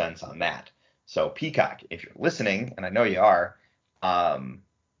 2 cents on that. So Peacock, if you're listening, and I know you are,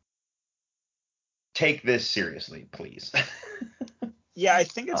 take this seriously, please. Yeah, I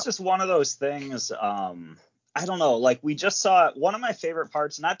think it's just one of those things. I don't know. Like, we just saw one of my favorite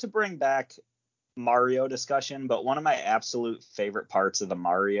parts, not to bring back Mario discussion, but one of my absolute favorite parts of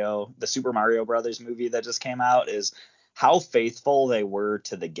the Super Mario Brothers movie that just came out is how faithful they were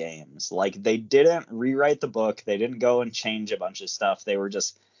to the games. Like, they didn't rewrite the book. They didn't go and change a bunch of stuff. They were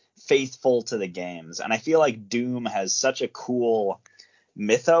just faithful to the games. And I feel like Doom has such a cool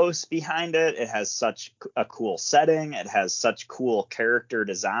mythos behind it. It has such a cool setting. It has such cool character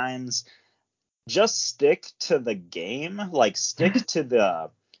designs. Just stick to the game, like stick to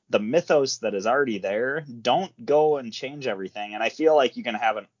the mythos that is already there. Don't go and change everything. And I feel like you can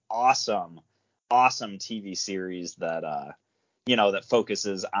have an awesome TV series that that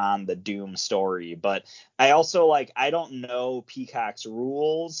focuses on the Doom story. But I also I don't know Peacock's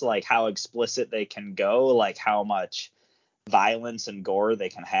rules, like how explicit they can go, like how much violence and gore they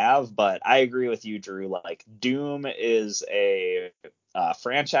can have. But I agree with you, Drew. Like, Doom is a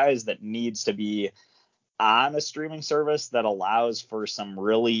franchise that needs to be on a streaming service that allows for some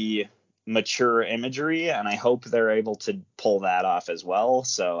really mature imagery, and I hope they're able to pull that off as well.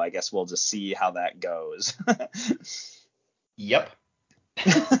 So I guess we'll just see how that goes. Yep.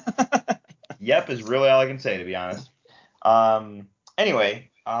 Yep is really all I can say, to be honest.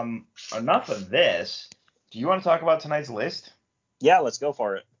 Anyway, enough of this. Do you want to talk about tonight's list? Yeah, let's go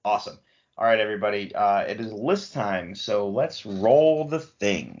for it. Awesome. All right, everybody. It is list time, so let's roll the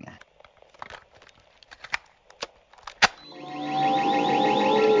thing.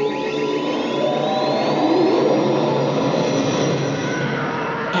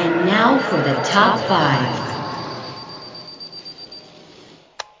 And now for the top 5.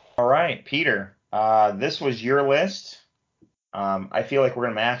 All right, Peter. This was your list. I feel like we're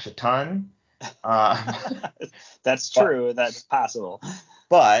going to match a ton. That's true. That's possible.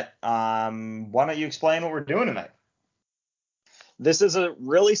 But why don't you explain what we're doing tonight? This is a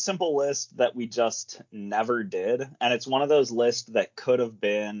really simple list that we just never did. And it's one of those lists that could have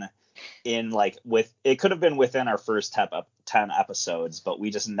been within our first 10 episodes, but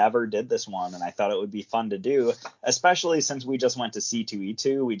we just never did this one. And I thought it would be fun to do, especially since we just went to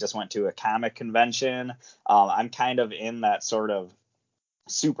C2E2. We just went to a comic convention. I'm kind of in that sort of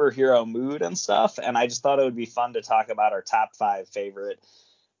superhero mood and stuff, and I just thought it would be fun to talk about our top 5 favorite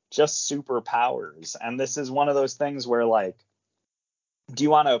just superpowers. And this is one of those things where do you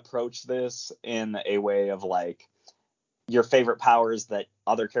want to approach this in a way of like your favorite powers that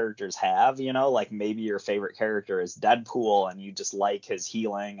other characters have, you know, like maybe your favorite character is Deadpool and you just like his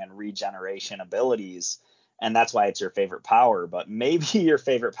healing and regeneration abilities and that's why it's your favorite power, but maybe your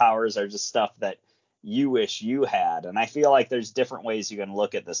favorite powers are just stuff that you wish you had. And I feel like there's different ways you can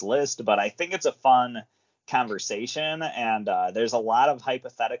look at this list, but I think it's a fun conversation, and there's a lot of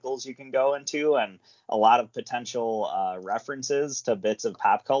hypotheticals you can go into and a lot of potential references to bits of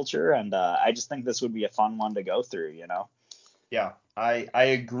pop culture, and I just think this would be a fun one to go through, you know. Yeah, I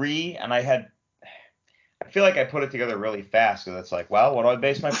agree, and I feel like I put it together really fast because it's like, well, what do I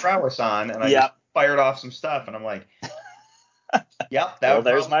base my prowess on? And I just fired off some stuff, and I'm like, yep, that well,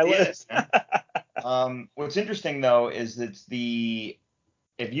 there's my list. What's interesting though is it's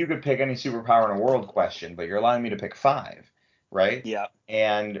if you could pick any superpower in a world question, but you're allowing me to pick 5, right? Yeah.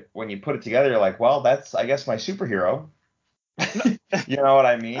 And when you put it together, you're like, well, that's, I guess, my superhero. You know what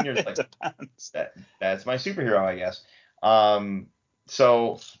I mean? You're just like, that's my superhero, I guess.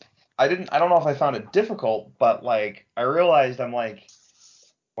 So I don't know if I found it difficult, but like I realized I'm like,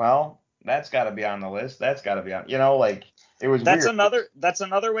 well, that's got to be on the list. That's got to be on, you know, like it was that's weird. That's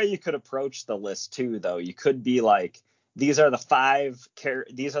another way you could approach the list too, though. You could be like, these are the five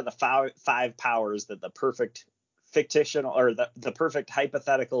powers that the perfect fictional or the perfect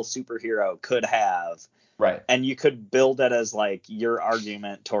hypothetical superhero could have. Right. And you could build it as like your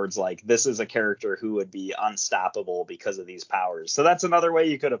argument towards like, this is a character who would be unstoppable because of these powers. So that's another way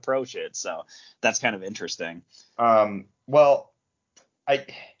you could approach it. So that's kind of interesting. Well,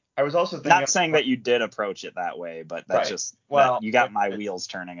 I was also thinking, not saying that you did approach it that way, but that's right. just, well, you got my wheels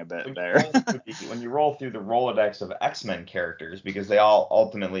turning a bit there. When you roll through the Rolodex of X-Men characters, because they all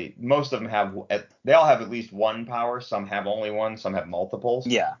ultimately, most of them they all have at least one power. Some have only one, some have multiples.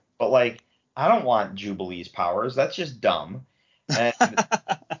 Yeah. But like, I don't want Jubilee's powers. That's just dumb. And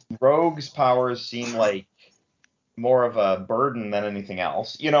Rogue's powers seem like more of a burden than anything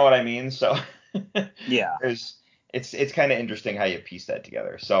else. You know what I mean? So yeah, it's kind of interesting how you piece that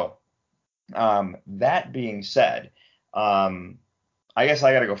together. So that being said, I guess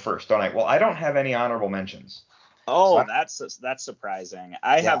I got to go first, don't I? Well, I don't have any honorable mentions. Oh, so that's surprising.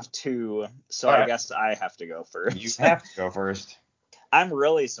 I have 2, so I guess I have to go first. You have to go first. I'm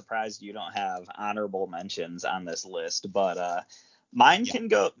really surprised you don't have honorable mentions on this list, but mine can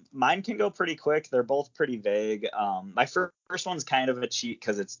go pretty quick. They're both pretty vague. My first one's kind of a cheat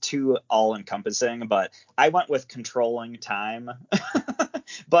because it's too all-encompassing, but I went with controlling time.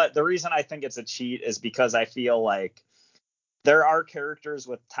 But the reason I think it's a cheat is because I feel like there are characters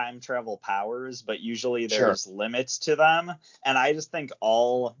with time travel powers, but usually there's limits to them. And I just think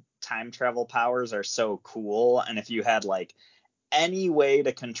all time travel powers are so cool. And if you had like any way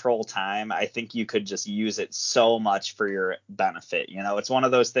to control time, I think you could just use it so much for your benefit. You know, it's one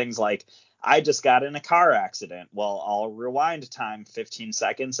of those things like, I just got in a car accident. Well, I'll rewind time 15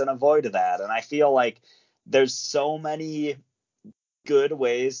 seconds and avoid that. And I feel like there's so many good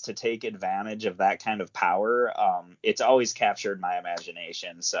ways to take advantage of that kind of power. It's always captured my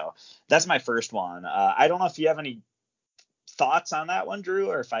imagination. So that's my first one. I don't know if you have any thoughts on that one, Drew,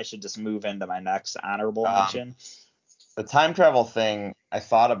 or if I should just move into my next honorable mention. The time travel thing, I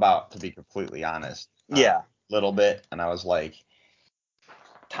thought about, to be completely honest. A little bit, and I was like,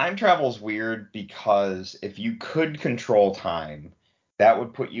 time travel's weird because if you could control time, that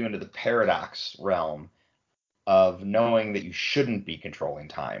would put you into the paradox realm of knowing that you shouldn't be controlling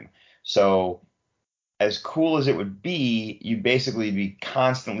time. So as cool as it would be, you'd basically be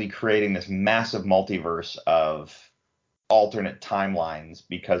constantly creating this massive multiverse of alternate timelines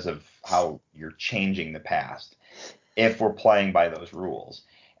because of how you're changing the past, if we're playing by those rules.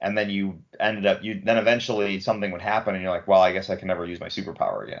 And then then eventually something would happen and you're like, well, I guess I can never use my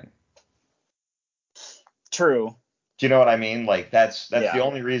superpower again. True. Do you know what I mean? Like that's the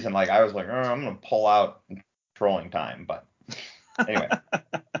only reason, like I was like, I'm going to pull out controlling time, but anyway.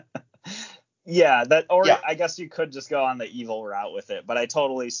 I guess you could just go on the evil route with it, but I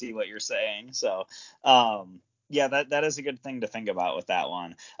totally see what you're saying. So, that is a good thing to think about with that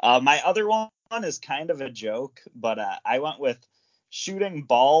one. My other one is kind of a joke, but I went with shooting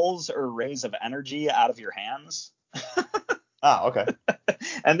balls or rays of energy out of your hands. Okay.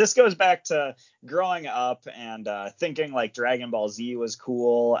 And this goes back to growing up and thinking like Dragon Ball Z was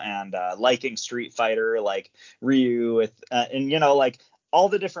cool and liking Street Fighter, like Ryu, and like all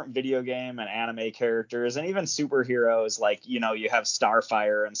the different video game and anime characters and even superheroes, like, you have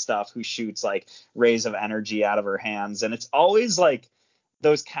Starfire and stuff who shoots like rays of energy out of her hands. And it's always like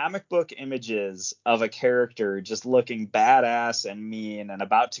those comic book images of a character just looking badass and mean and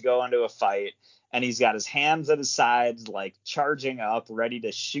about to go into a fight. and he's got his hands at his sides, like charging up, ready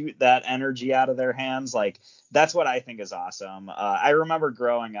to shoot that energy out of their hands. Like, that's what I think is awesome. I remember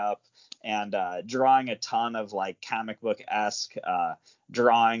growing up and drawing a ton of like comic book esque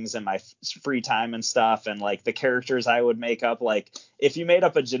drawings in my free time and stuff, and like the characters I would make up. Like, if you made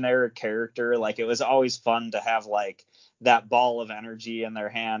up a generic character, like, it was always fun to have like that ball of energy in their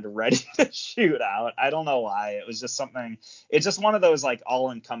hand ready to shoot out. I don't know why. It was just something. It's just one of those like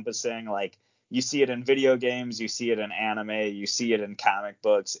all encompassing, like, you see it in video games, you see it in anime, you see it in comic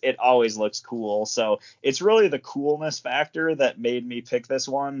books. It always looks cool. So it's really the coolness factor that made me pick this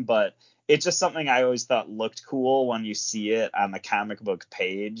one, but it's just something I always thought looked cool when you see it on the comic book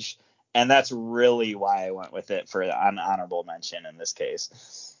page. And that's really why I went with it for an honorable mention in this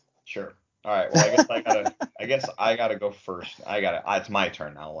case. Sure. All right. Well, I guess I gotta go first. It's my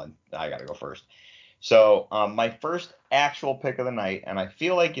turn now. I gotta go first. So my first actual pick of the night, and I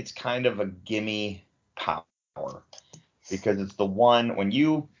feel like it's kind of a gimme power, because it's the one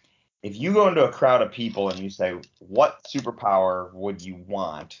if you go into a crowd of people and you say, what superpower would you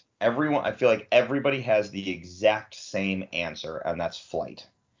want? I feel like everybody has the exact same answer, and that's flight.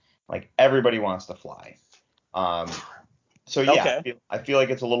 Like, everybody wants to fly. So yeah, Okay. I feel like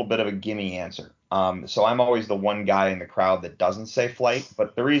it's a little bit of a gimme answer. So I'm always the one guy in the crowd that doesn't say flight,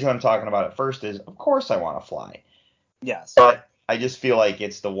 but the reason I'm talking about it first is, of course I want to fly. Yes. But I just feel like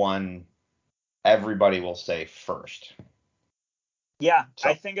it's the one everybody will say first. Yeah, So.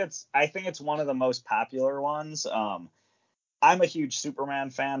 I think it's one of the most popular ones. I'm a huge Superman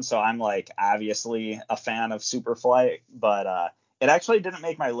fan, so I'm like obviously a fan of Superflight, but it actually didn't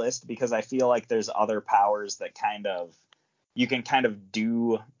make my list because I feel like there's other powers that you can kind of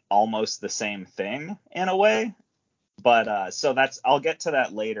do almost the same thing in a way. But so I'll get to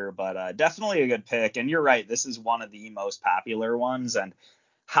that later, but definitely a good pick. And you're right, this is one of the most popular ones. And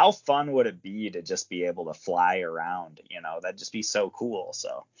how fun would it be to just be able to fly around? That'd just be so cool.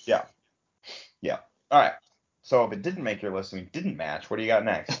 So Yeah. All right. So if it didn't make your list and we didn't match, what do you got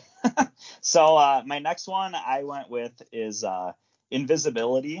next? So my next one I went with is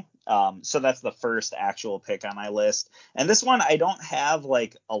invisibility. So that's the first actual pick on my list. And this one, I don't have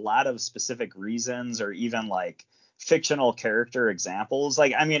like a lot of specific reasons or even like fictional character examples.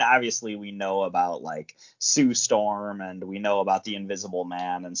 Like, I mean, obviously we know about like Sue Storm and we know about the Invisible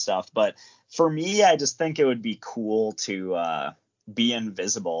Man and stuff. But for me, I just think it would be cool to be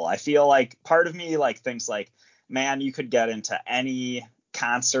invisible. I feel like part of me like thinks like, man, you could get into any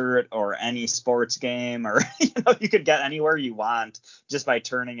concert or any sports game, or you could get anywhere you want just by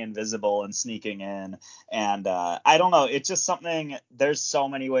turning invisible and sneaking in. And I don't know, it's just something. There's so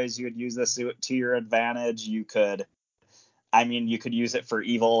many ways you could use this to your advantage. You could use it for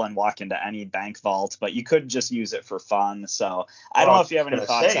evil and walk into any bank vault, but you could just use it for fun. So I don't know if you have any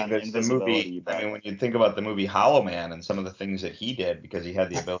thoughts on invisibility. I mean, when you think about the movie Hollow Man and some of the things that he did because he had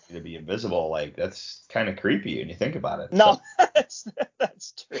the ability to be invisible, like, that's kind of creepy when you think about it. No, so.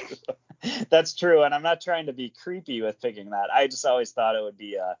 That's true. That's true. And I'm not trying to be creepy with picking that. I just always thought it would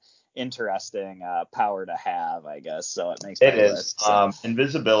be a interesting power to have, I guess. So it makes my list. So.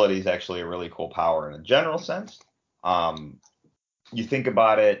 Invisibility is actually a really cool power in a general sense. You think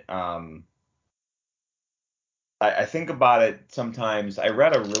about it. I think about it sometimes. I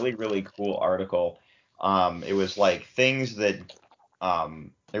read a really, really cool article. It was like things that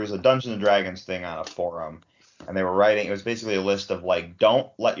there was a Dungeons and Dragons thing on a forum, and they were writing. It was basically a list of like,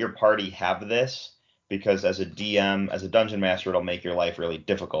 don't let your party have this because as a DM, as a dungeon master, it'll make your life really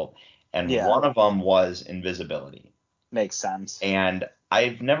difficult. And one of them was invisibility. Makes sense. And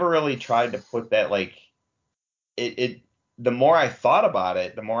I've never really tried to put that like it. The more I thought about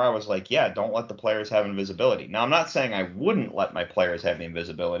it, the more I was like, yeah, don't let the players have invisibility. Now, I'm not saying I wouldn't let my players have the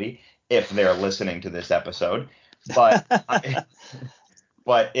invisibility if they're listening to this episode, but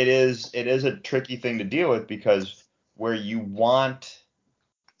but it is a tricky thing to deal with because where you want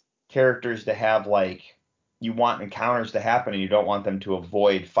characters to have like you want encounters to happen and you don't want them to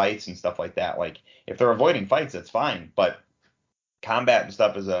avoid fights and stuff like that. Like if they're avoiding fights, that's fine, but combat and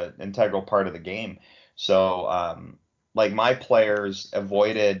stuff is an integral part of the game. So like my players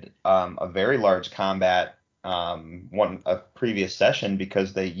avoided a very large combat a previous session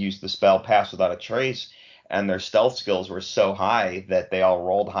because they used the spell Pass Without a Trace, and their stealth skills were so high that they all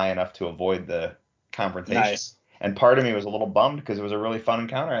rolled high enough to avoid the confrontation. Nice. And part of me was a little bummed because it was a really fun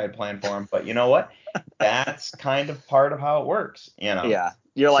encounter I had planned for him. But you know what? That's kind of part of how it works, Yeah.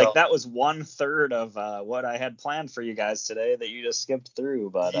 You're like, that was 1/3 of what I had planned for you guys today that you just skipped through.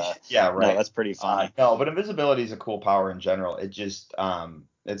 But yeah, right. No, that's pretty funny. No, but invisibility is a cool power in general. It just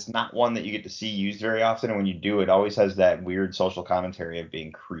it's not one that you get to see used very often, and when you do, it always has that weird social commentary of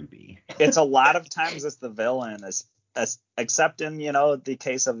being creepy. It's a lot of times it's the villain, as except in, the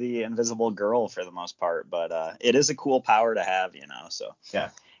case of the Invisible Girl for the most part. But it is a cool power to have, so. Yeah.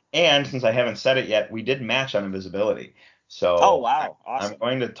 And since I haven't said it yet, we did match on invisibility. So Oh, wow. Awesome. I'm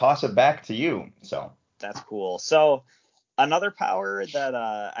going to toss it back to you. So that's cool. So another power that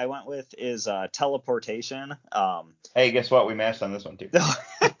I went with is teleportation. Hey, guess what? We matched on this one too.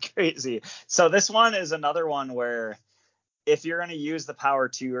 Crazy. So this one is another one where if you're going to use the power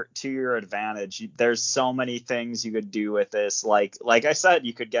to your advantage, there's so many things you could do with this. Like I said,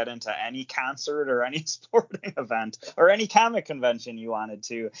 you could get into any concert or any sporting event or any comic convention you wanted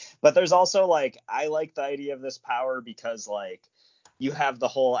to. But there's also I like the idea of this power because you have the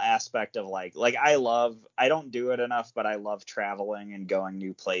whole aspect of I don't do it enough, but I love traveling and going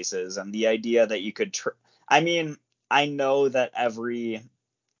new places. And the idea that you could, I know that every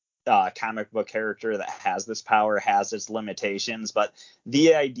comic book character that has this power has its limitations, but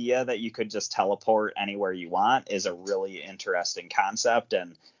the idea that you could just teleport anywhere you want is a really interesting concept,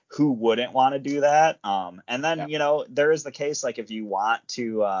 and who wouldn't want to do that? And then, there is the case, if you want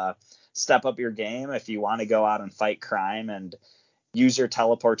to step up your game, if you want to go out and fight crime and use your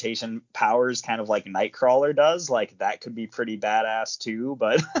teleportation powers kind of like Nightcrawler does, that could be pretty badass too.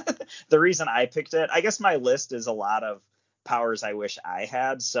 But the reason I picked it, I guess my list is a lot of powers I wish I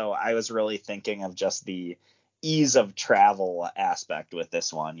had, so I was really thinking of just the ease of travel aspect with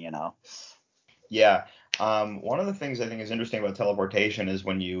this one. Yeah. One of the things I think is interesting about teleportation is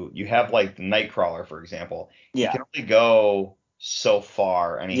when you have Nightcrawler, for example, he can only go so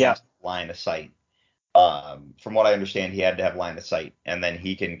far, and he has line of sight. From what I understand, he had to have line of sight, and then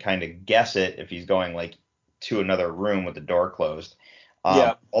he can kind of guess it if he's going to another room with the door closed.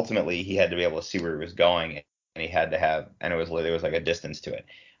 Ultimately, he had to be able to see where he was going, and he had to have, and there was a distance to it.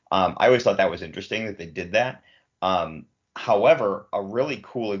 I always thought that was interesting that they did that. However, a really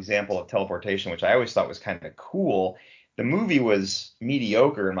cool example of teleportation, which I always thought was kind of cool, the movie was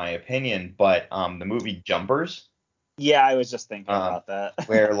mediocre in my opinion, but the movie Jumpers. Yeah, I was just thinking about that.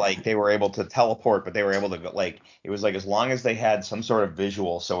 Where they were able to teleport, but they were able to go, it was as long as they had some sort of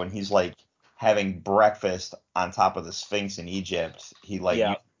visual. So when he's having breakfast on top of the Sphinx in Egypt, he used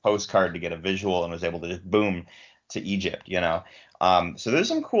a postcard to get a visual and was able to just boom to Egypt, So there's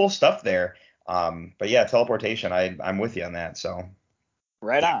some cool stuff there. But yeah, teleportation, I'm with you on that. So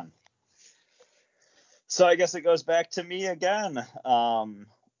right on. So I guess it goes back to me again.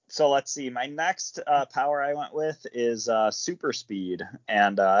 So let's see. My next power I went with is super speed,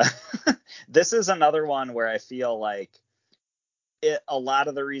 and this is another one where I feel a lot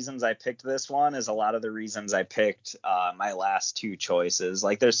of the reasons I picked this one is a lot of the reasons I picked my last two choices.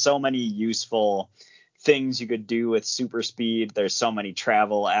 There's so many useful things you could do with super speed. There's so many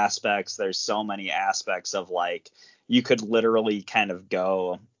travel aspects. There's so many aspects of you could literally kind of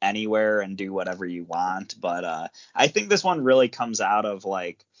go anywhere and do whatever you want. But I think this one really comes out of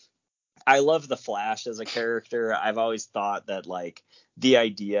I love the Flash as a character. I've always thought that the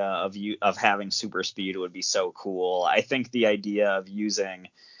idea of having super speed would be so cool. I think the idea of using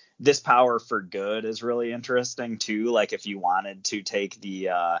this power for good is really interesting too. If you wanted to take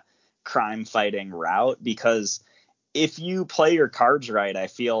the crime fighting route, because if you play your cards right, I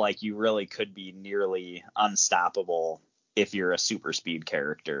feel you really could be nearly unstoppable if you're a super speed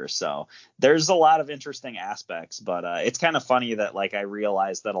character. So there's a lot of interesting aspects, but it's kind of funny that I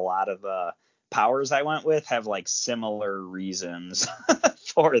realized that a lot of the powers I went with have similar reasons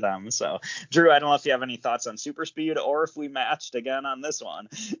for them. So Drew, I don't know if you have any thoughts on super speed or if we matched again on this one.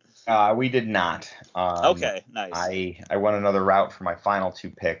 We did not. Okay, nice. I went another route for my final two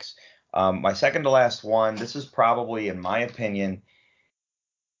picks. My second to last one, this is probably, in my opinion,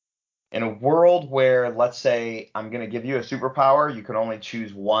 in a world where, let's say, I'm going to give you a superpower, you can only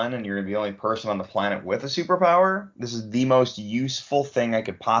choose one, and you're going to be the only person on the planet with a superpower. This is the most useful thing I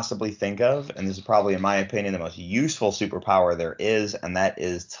could possibly think of, and this is probably, in my opinion, the most useful superpower there is, and that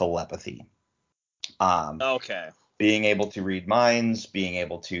is telepathy. Okay. Being able to read minds, being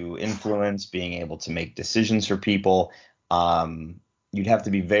able to influence, being able to make decisions for people. You'd have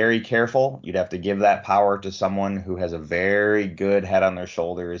to be very careful. You'd have to give that power to someone who has a very good head on their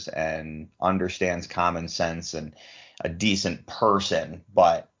shoulders and understands common sense and a decent person.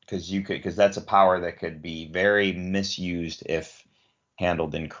 But because that's a power that could be very misused if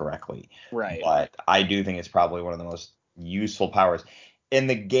handled incorrectly. Right. But I do think it's probably one of the most useful powers in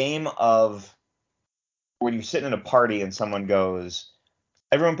the game of when you sit in a party and someone goes,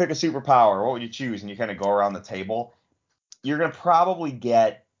 everyone pick a superpower. What would you choose? And you kind of go around the table. You're going to probably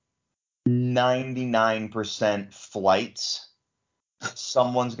get 99% flights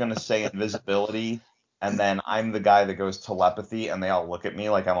someone's gonna say invisibility, and then I'm the guy that goes telepathy, and they all look at me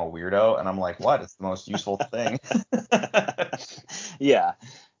like I'm a weirdo, and I'm like, what? It's the most useful thing. Yeah.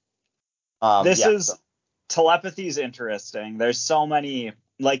 Yeah. Telepathy is interesting. There's so many,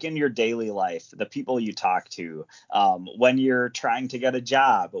 like in your daily life, the people you talk to, when you're trying to get a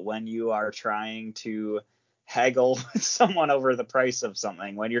job, when you are trying to haggle with someone over the price of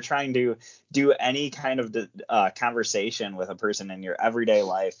something, when you're trying to do any kind of conversation with a person in your everyday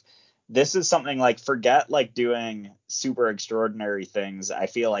life. This is something like, forget like doing super extraordinary things. I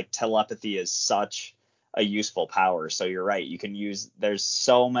feel like telepathy is such a useful power. So you're right. You can there's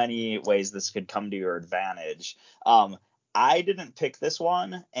so many ways this could come to your advantage. I didn't pick this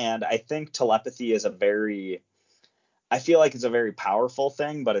one, and I think telepathy is I feel like it's a very powerful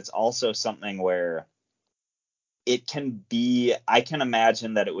thing, but it's also something where I can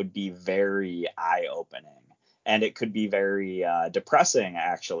imagine that it would be very eye-opening, and it could be very depressing,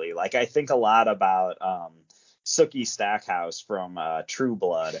 actually. Like, I think a lot about Sookie Stackhouse from True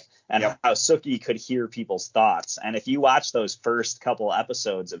Blood, and how Sookie could hear people's thoughts. And if you watch those first couple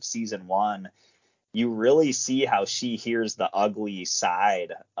episodes of season 1, you really see how she hears the ugly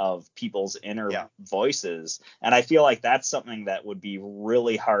side of people's inner voices. And I feel like that's something that would be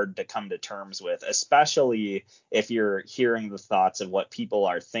really hard to come to terms with, especially if you're hearing the thoughts of what people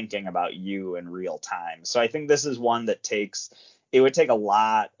are thinking about you in real time. So I think this is one that it would take a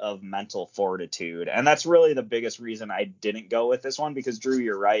lot of mental fortitude. And that's really the biggest reason I didn't go with this one, because Drew,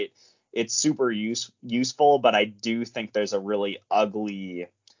 you're right. It's super useful, but I do think there's a really ugly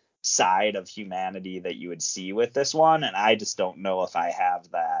side of humanity that you would see with this one, and I just don't know if I have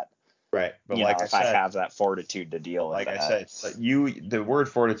that. Right, but I have that fortitude to deal with. Like I said, the word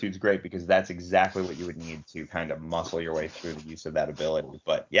fortitude is great because that's exactly what you would need to kind of muscle your way through the use of that ability.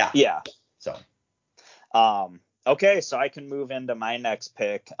 But yeah. So, okay, so I can move into my next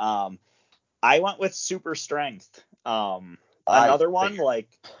pick. I went with super strength. Another one, like,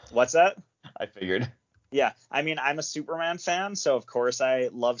 what's that? I figured. Yeah, I mean, I'm a Superman fan, so of course I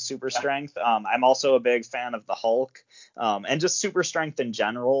love super strength. I'm also a big fan of the Hulk, and just super strength in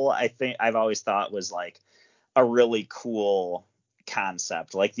general. I think I've always thought was like a really cool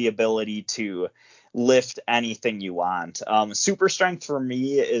concept, like the ability to lift anything you want. Super strength for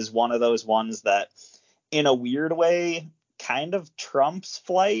me is one of those ones that, in a weird way, kind of trumps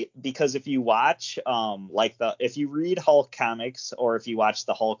flight, because if you watch if you read Hulk comics, or if you watch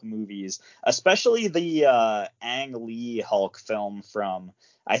the Hulk movies, especially the Ang Lee Hulk film from,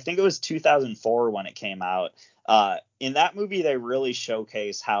 I think it was 2004 when it came out, in that movie they really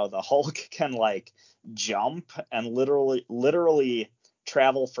showcase how the Hulk can like jump and literally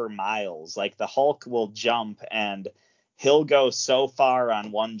travel for miles. Like, the Hulk will jump and he'll go so far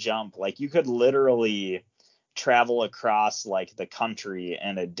on one jump, like you could literally travel across like the country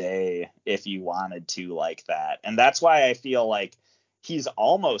in a day if you wanted to, like that. And that's why I feel like he's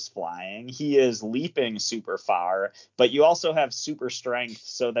almost flying. He is leaping super far, but you also have super strength,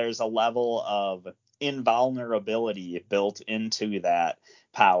 so there's a level of invulnerability built into that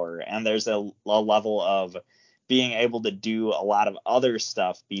power, and there's a level of being able to do a lot of other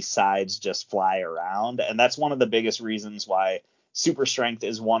stuff besides just fly around. And that's one of the biggest reasons why super strength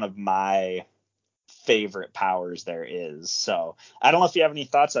is one of my favorite powers there is. So I don't know if you have any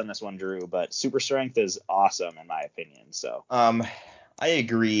thoughts on this one, Drew, but super strength is awesome in my opinion. So I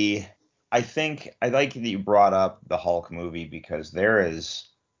agree. I think I like that you brought up the Hulk movie, because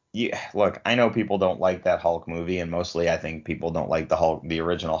look, I know people don't like that Hulk movie, and mostly I think people don't like the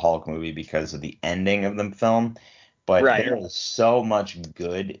original Hulk movie because of the ending of the film. But there is so much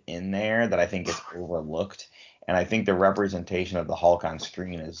good in there that I think it's overlooked, and I think the representation of the Hulk on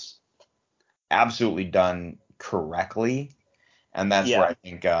screen is absolutely done correctly, and that's where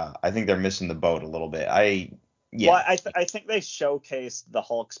I think they're missing the boat a little bit. I think they showcased the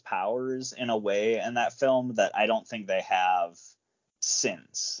Hulk's powers in a way in that film that I don't think they have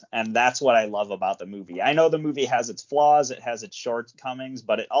since, and that's what I love about the movie. I know the movie has its flaws, it has its shortcomings,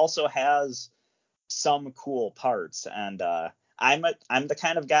 but it also has some cool parts, and I'm the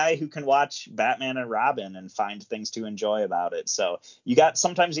kind of guy who can watch Batman and Robin and find things to enjoy about it. So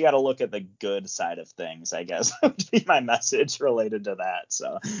sometimes you got to look at the good side of things, I guess, would be my message related to that.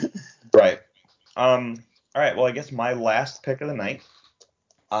 So right. All right. Well, I guess my last pick of the night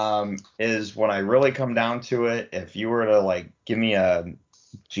is, when I really come down to it, if you were to like give me a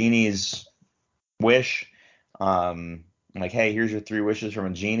genie's wish, like, hey, here's your 3 wishes from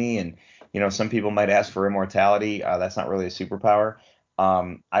a genie, and some people might ask for immortality. That's not really a superpower.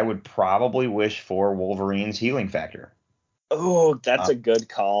 I would probably wish for Wolverine's healing factor. Oh, that's a good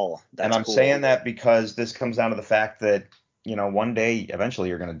call. That's and I'm cool. saying that because this comes down to the fact that one day eventually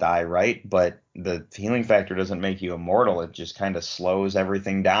you're going to die, right? But the healing factor doesn't make you immortal. It just kind of slows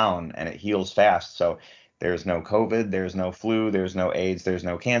everything down and it heals fast. So there's no COVID, there's no flu, there's no AIDS, there's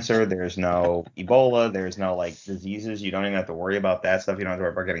no cancer, there's no Ebola, there's no like diseases. You don't even have to worry about that stuff. You don't have to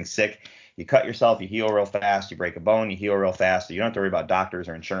worry about getting sick. You cut yourself, you heal real fast. You break a bone, you heal real fast. So you don't have to worry about doctors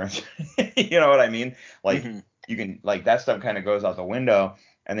or insurance. You know what I mean? Like you can like that stuff kind of goes out the window,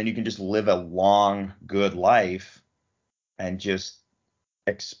 and then you can just live a long, good life and just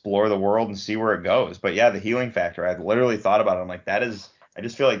explore the world and see where it goes. But yeah, the healing factor, I literally thought about it. I'm like, I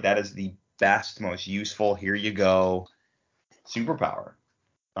just feel like that is the best, most useful, here you go superpower.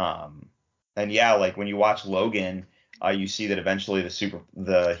 And yeah, like when you watch Logan, you see that eventually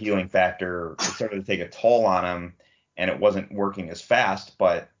the healing factor started to take a toll on him, and it wasn't working as fast.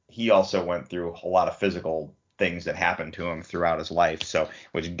 But he also went through a lot of physical things that happened to him throughout his life, so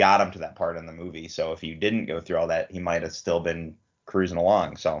which got him to that part in the movie. So if you didn't go through all that, he might have still been cruising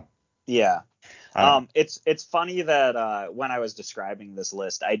along. So yeah. It's funny that when I was describing this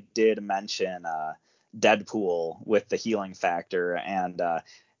list, I did mention Deadpool with the healing factor, and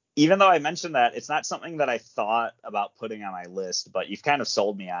even though I mentioned that, it's not something that I thought about putting on my list, but you've kind of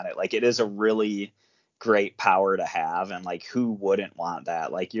sold me on it. Like, it is a really great power to have, and like, who wouldn't want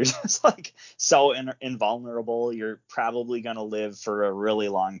that? Like, you're just like so invulnerable. You're probably gonna live for a really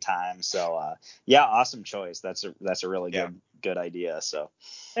long time. So yeah, awesome choice. That's a really good idea. So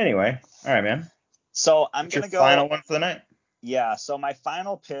anyway, all right, man. So I'm What's gonna your go final one for the night? Yeah, so my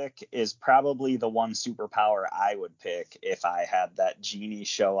final pick is probably the one superpower I would pick if I had that genie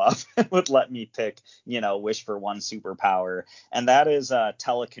show up and would let me pick, wish for one superpower, and that is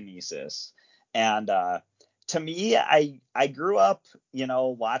telekinesis. And to me, I grew up,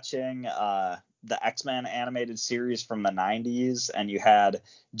 watching the X-Men animated series from the 90s, and you had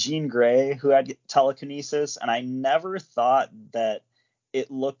Jean Grey who had telekinesis, and I never thought that it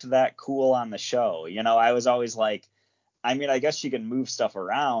looked that cool on the show. I was always like, I mean, I guess she can move stuff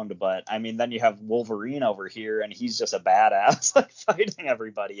around, but I mean, then you have Wolverine over here and he's just a badass, like fighting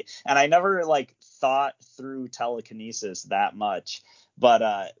everybody. And I never like thought through telekinesis that much.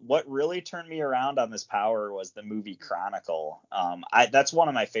 But what really turned me around on this power was the movie Chronicle. That's one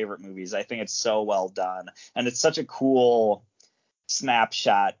of my favorite movies. I think it's so well done, and it's such a cool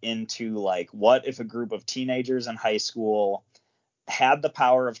snapshot into like, what if a group of teenagers in high school had the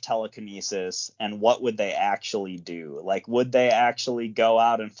power of telekinesis, and what would they actually do? Like, would they actually go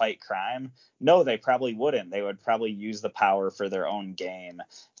out and fight crime? No, they probably wouldn't. They would probably use the power for their own gain.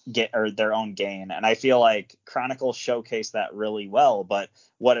 And I feel like Chronicle showcased that really well. But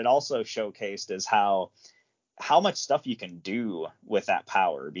what it also showcased is how much stuff you can do with that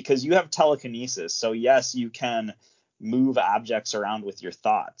power, because you have telekinesis. So yes, you can move objects around with your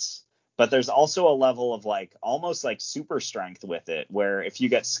thoughts, but there's also a level of like almost like super strength with it, where if you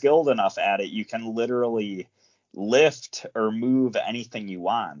get skilled enough at it, you can literally lift or move anything you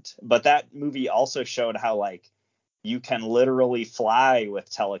want. But that movie also showed how like you can literally fly with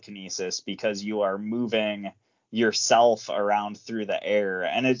telekinesis, because you are moving yourself around through the air.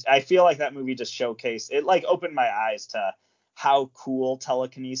 And I feel like that movie just showcased it, like opened my eyes to how cool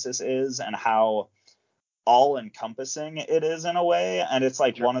telekinesis is and how all encompassing it is in a way. And it's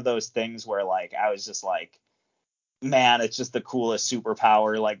like one of those things where like I was just like, man, it's just the coolest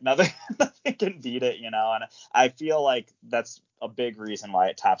superpower. Like nothing can beat it, And I feel like that's a big reason why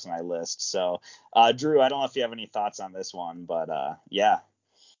it tops my list. So Drew, I don't know if you have any thoughts on this one, but yeah.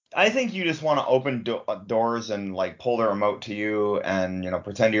 I think you just want to open doors and like pull the remote to you and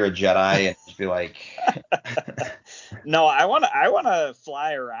pretend you're a Jedi and just be like. No, I want to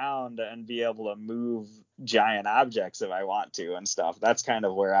fly around and be able to move giant objects if I want to and stuff. That's kind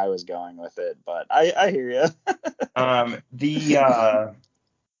of where I was going with it, but I hear you.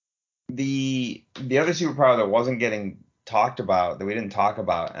 The other superpower that wasn't getting talked about, that we didn't talk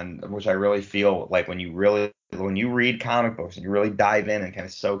about, and which I really feel like when you read comic books and you really dive in and kind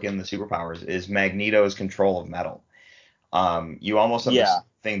of soak in the superpowers, is Magneto's control of metal. You almost have this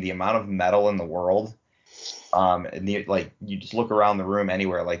thing, the amount of metal in the world. And you just look around the room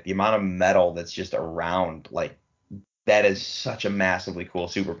anywhere, like the amount of metal that's just around, like that is such a massively cool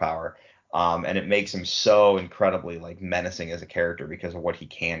superpower. And it makes him so incredibly like menacing as a character because of what he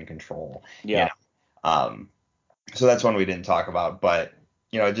can control. Yeah. So that's one we didn't talk about, but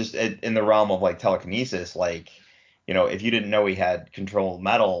just in the realm of like telekinesis, like if you didn't know he had control of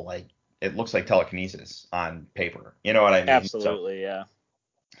metal, like it looks like telekinesis on paper. You know what I mean? Absolutely, yeah.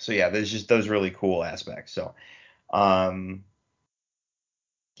 So yeah, there's just those really cool aspects. So, yeah,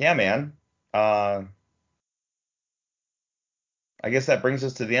 man. I guess that brings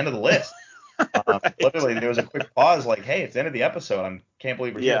us to the end of the list. Literally, there was a quick pause, like, "Hey, it's the end of the episode. I can't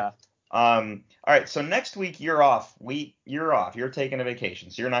believe we're here." All right, so next week you're off. You're off. You're taking a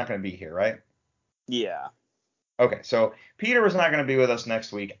vacation, so you're not going to be here, right? Yeah. Okay, so Peter was not going to be with us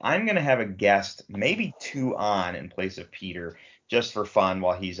next week. I'm going to have a guest, maybe two on in place of Peter, just for fun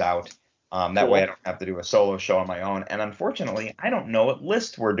while he's out. That way I don't have to do a solo show on my own. And unfortunately, I don't know what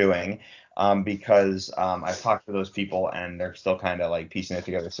list we're doing because I've talked to those people and they're still kind of like piecing it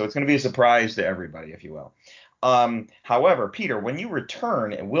together. So it's going to be a surprise to everybody, if you will. However, Peter, when you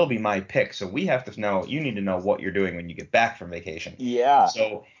return, it will be my pick. So we have to know, you need to know what you're doing when you get back from vacation. Yeah.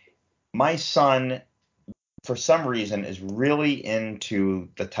 So my son, for some reason, is really into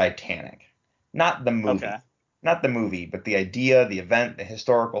the Titanic. Not the movie. Okay. Not the movie, but the idea, the event, the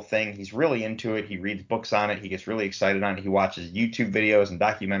historical thing. He's really into it. He reads books on it. He gets really excited on it. He watches YouTube videos and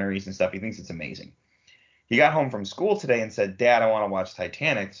documentaries and stuff. He thinks it's amazing. He got home from school today and said, "Dad, I want to watch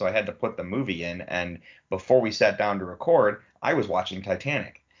Titanic." So I had to put the movie in. And before we sat down to record, I was watching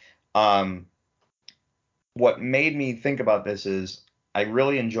Titanic. What made me think about this is I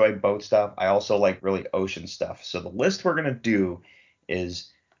really enjoy boat stuff. I also like really ocean stuff. So the list we're going to do is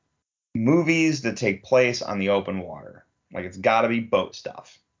movies that take place on the open water. Like, it's got to be boat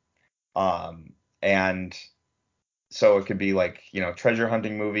stuff. And so it could be like, treasure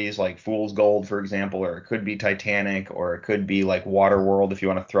hunting movies like Fool's Gold, for example, or it could be Titanic, or it could be like Waterworld if you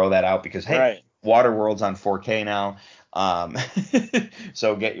want to throw that out because, hey, right. Waterworld's on 4K now.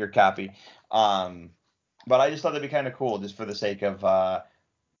 So get your copy. But I just thought that'd be kind of cool just for the sake of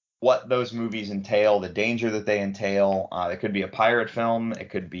what those movies entail, the danger that they entail. It could be a pirate film. It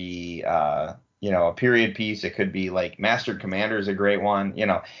could be, a period piece. It could be like Master Commander is a great one.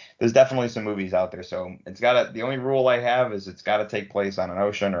 There's definitely some movies out there. So the only rule I have is it's got to take place on an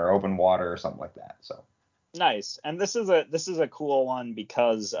ocean or open water or something like that. So nice. And this is a cool one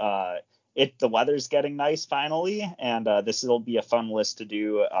because the weather's getting nice finally, and this will be a fun list to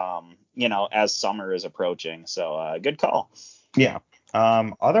do, as summer is approaching. So good call. Yeah.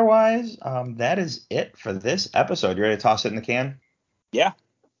 Otherwise, that is it for this episode. You ready to toss it in the can? Yeah.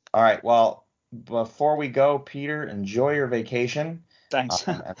 All right. Well, before we go, Peter, enjoy your vacation. Thanks.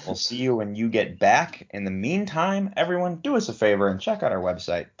 And we'll see you when you get back. In the meantime, everyone, do us a favor and check out our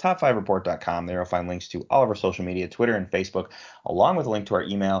website, top5report.com. There you'll find links to all of our social media, Twitter and Facebook, along with a link to our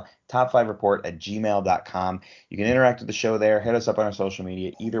email, top5report@gmail.com. You can interact with the show there. Hit us up on our social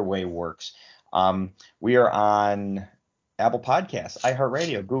media. Either way works. We are on Apple Podcasts,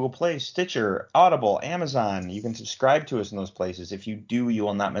 iHeartRadio, Google Play, Stitcher, Audible, Amazon. You can subscribe to us in those places. If you do, you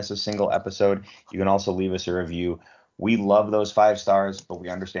will not miss a single episode. You can also leave us a review. We love those 5 stars, but we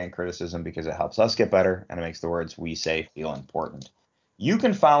understand criticism because it helps us get better and it makes the words we say feel important. You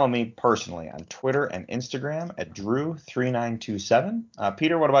can follow me personally on Twitter and Instagram at Drew3927.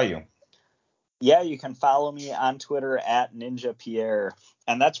 Peter, what about you? Yeah, you can follow me on Twitter at NinjaPierre.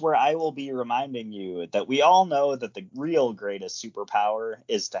 And that's where I will be reminding you that we all know that the real greatest superpower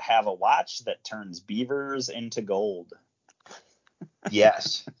is to have a watch that turns beavers into gold.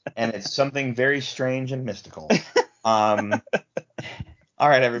 Yes, and it's something very strange and mystical. All right,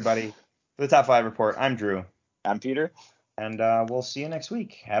 everybody. For the Top 5 Report, I'm Drew. I'm Peter. And we'll see you next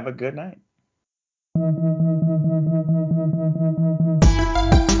week. Have a good night.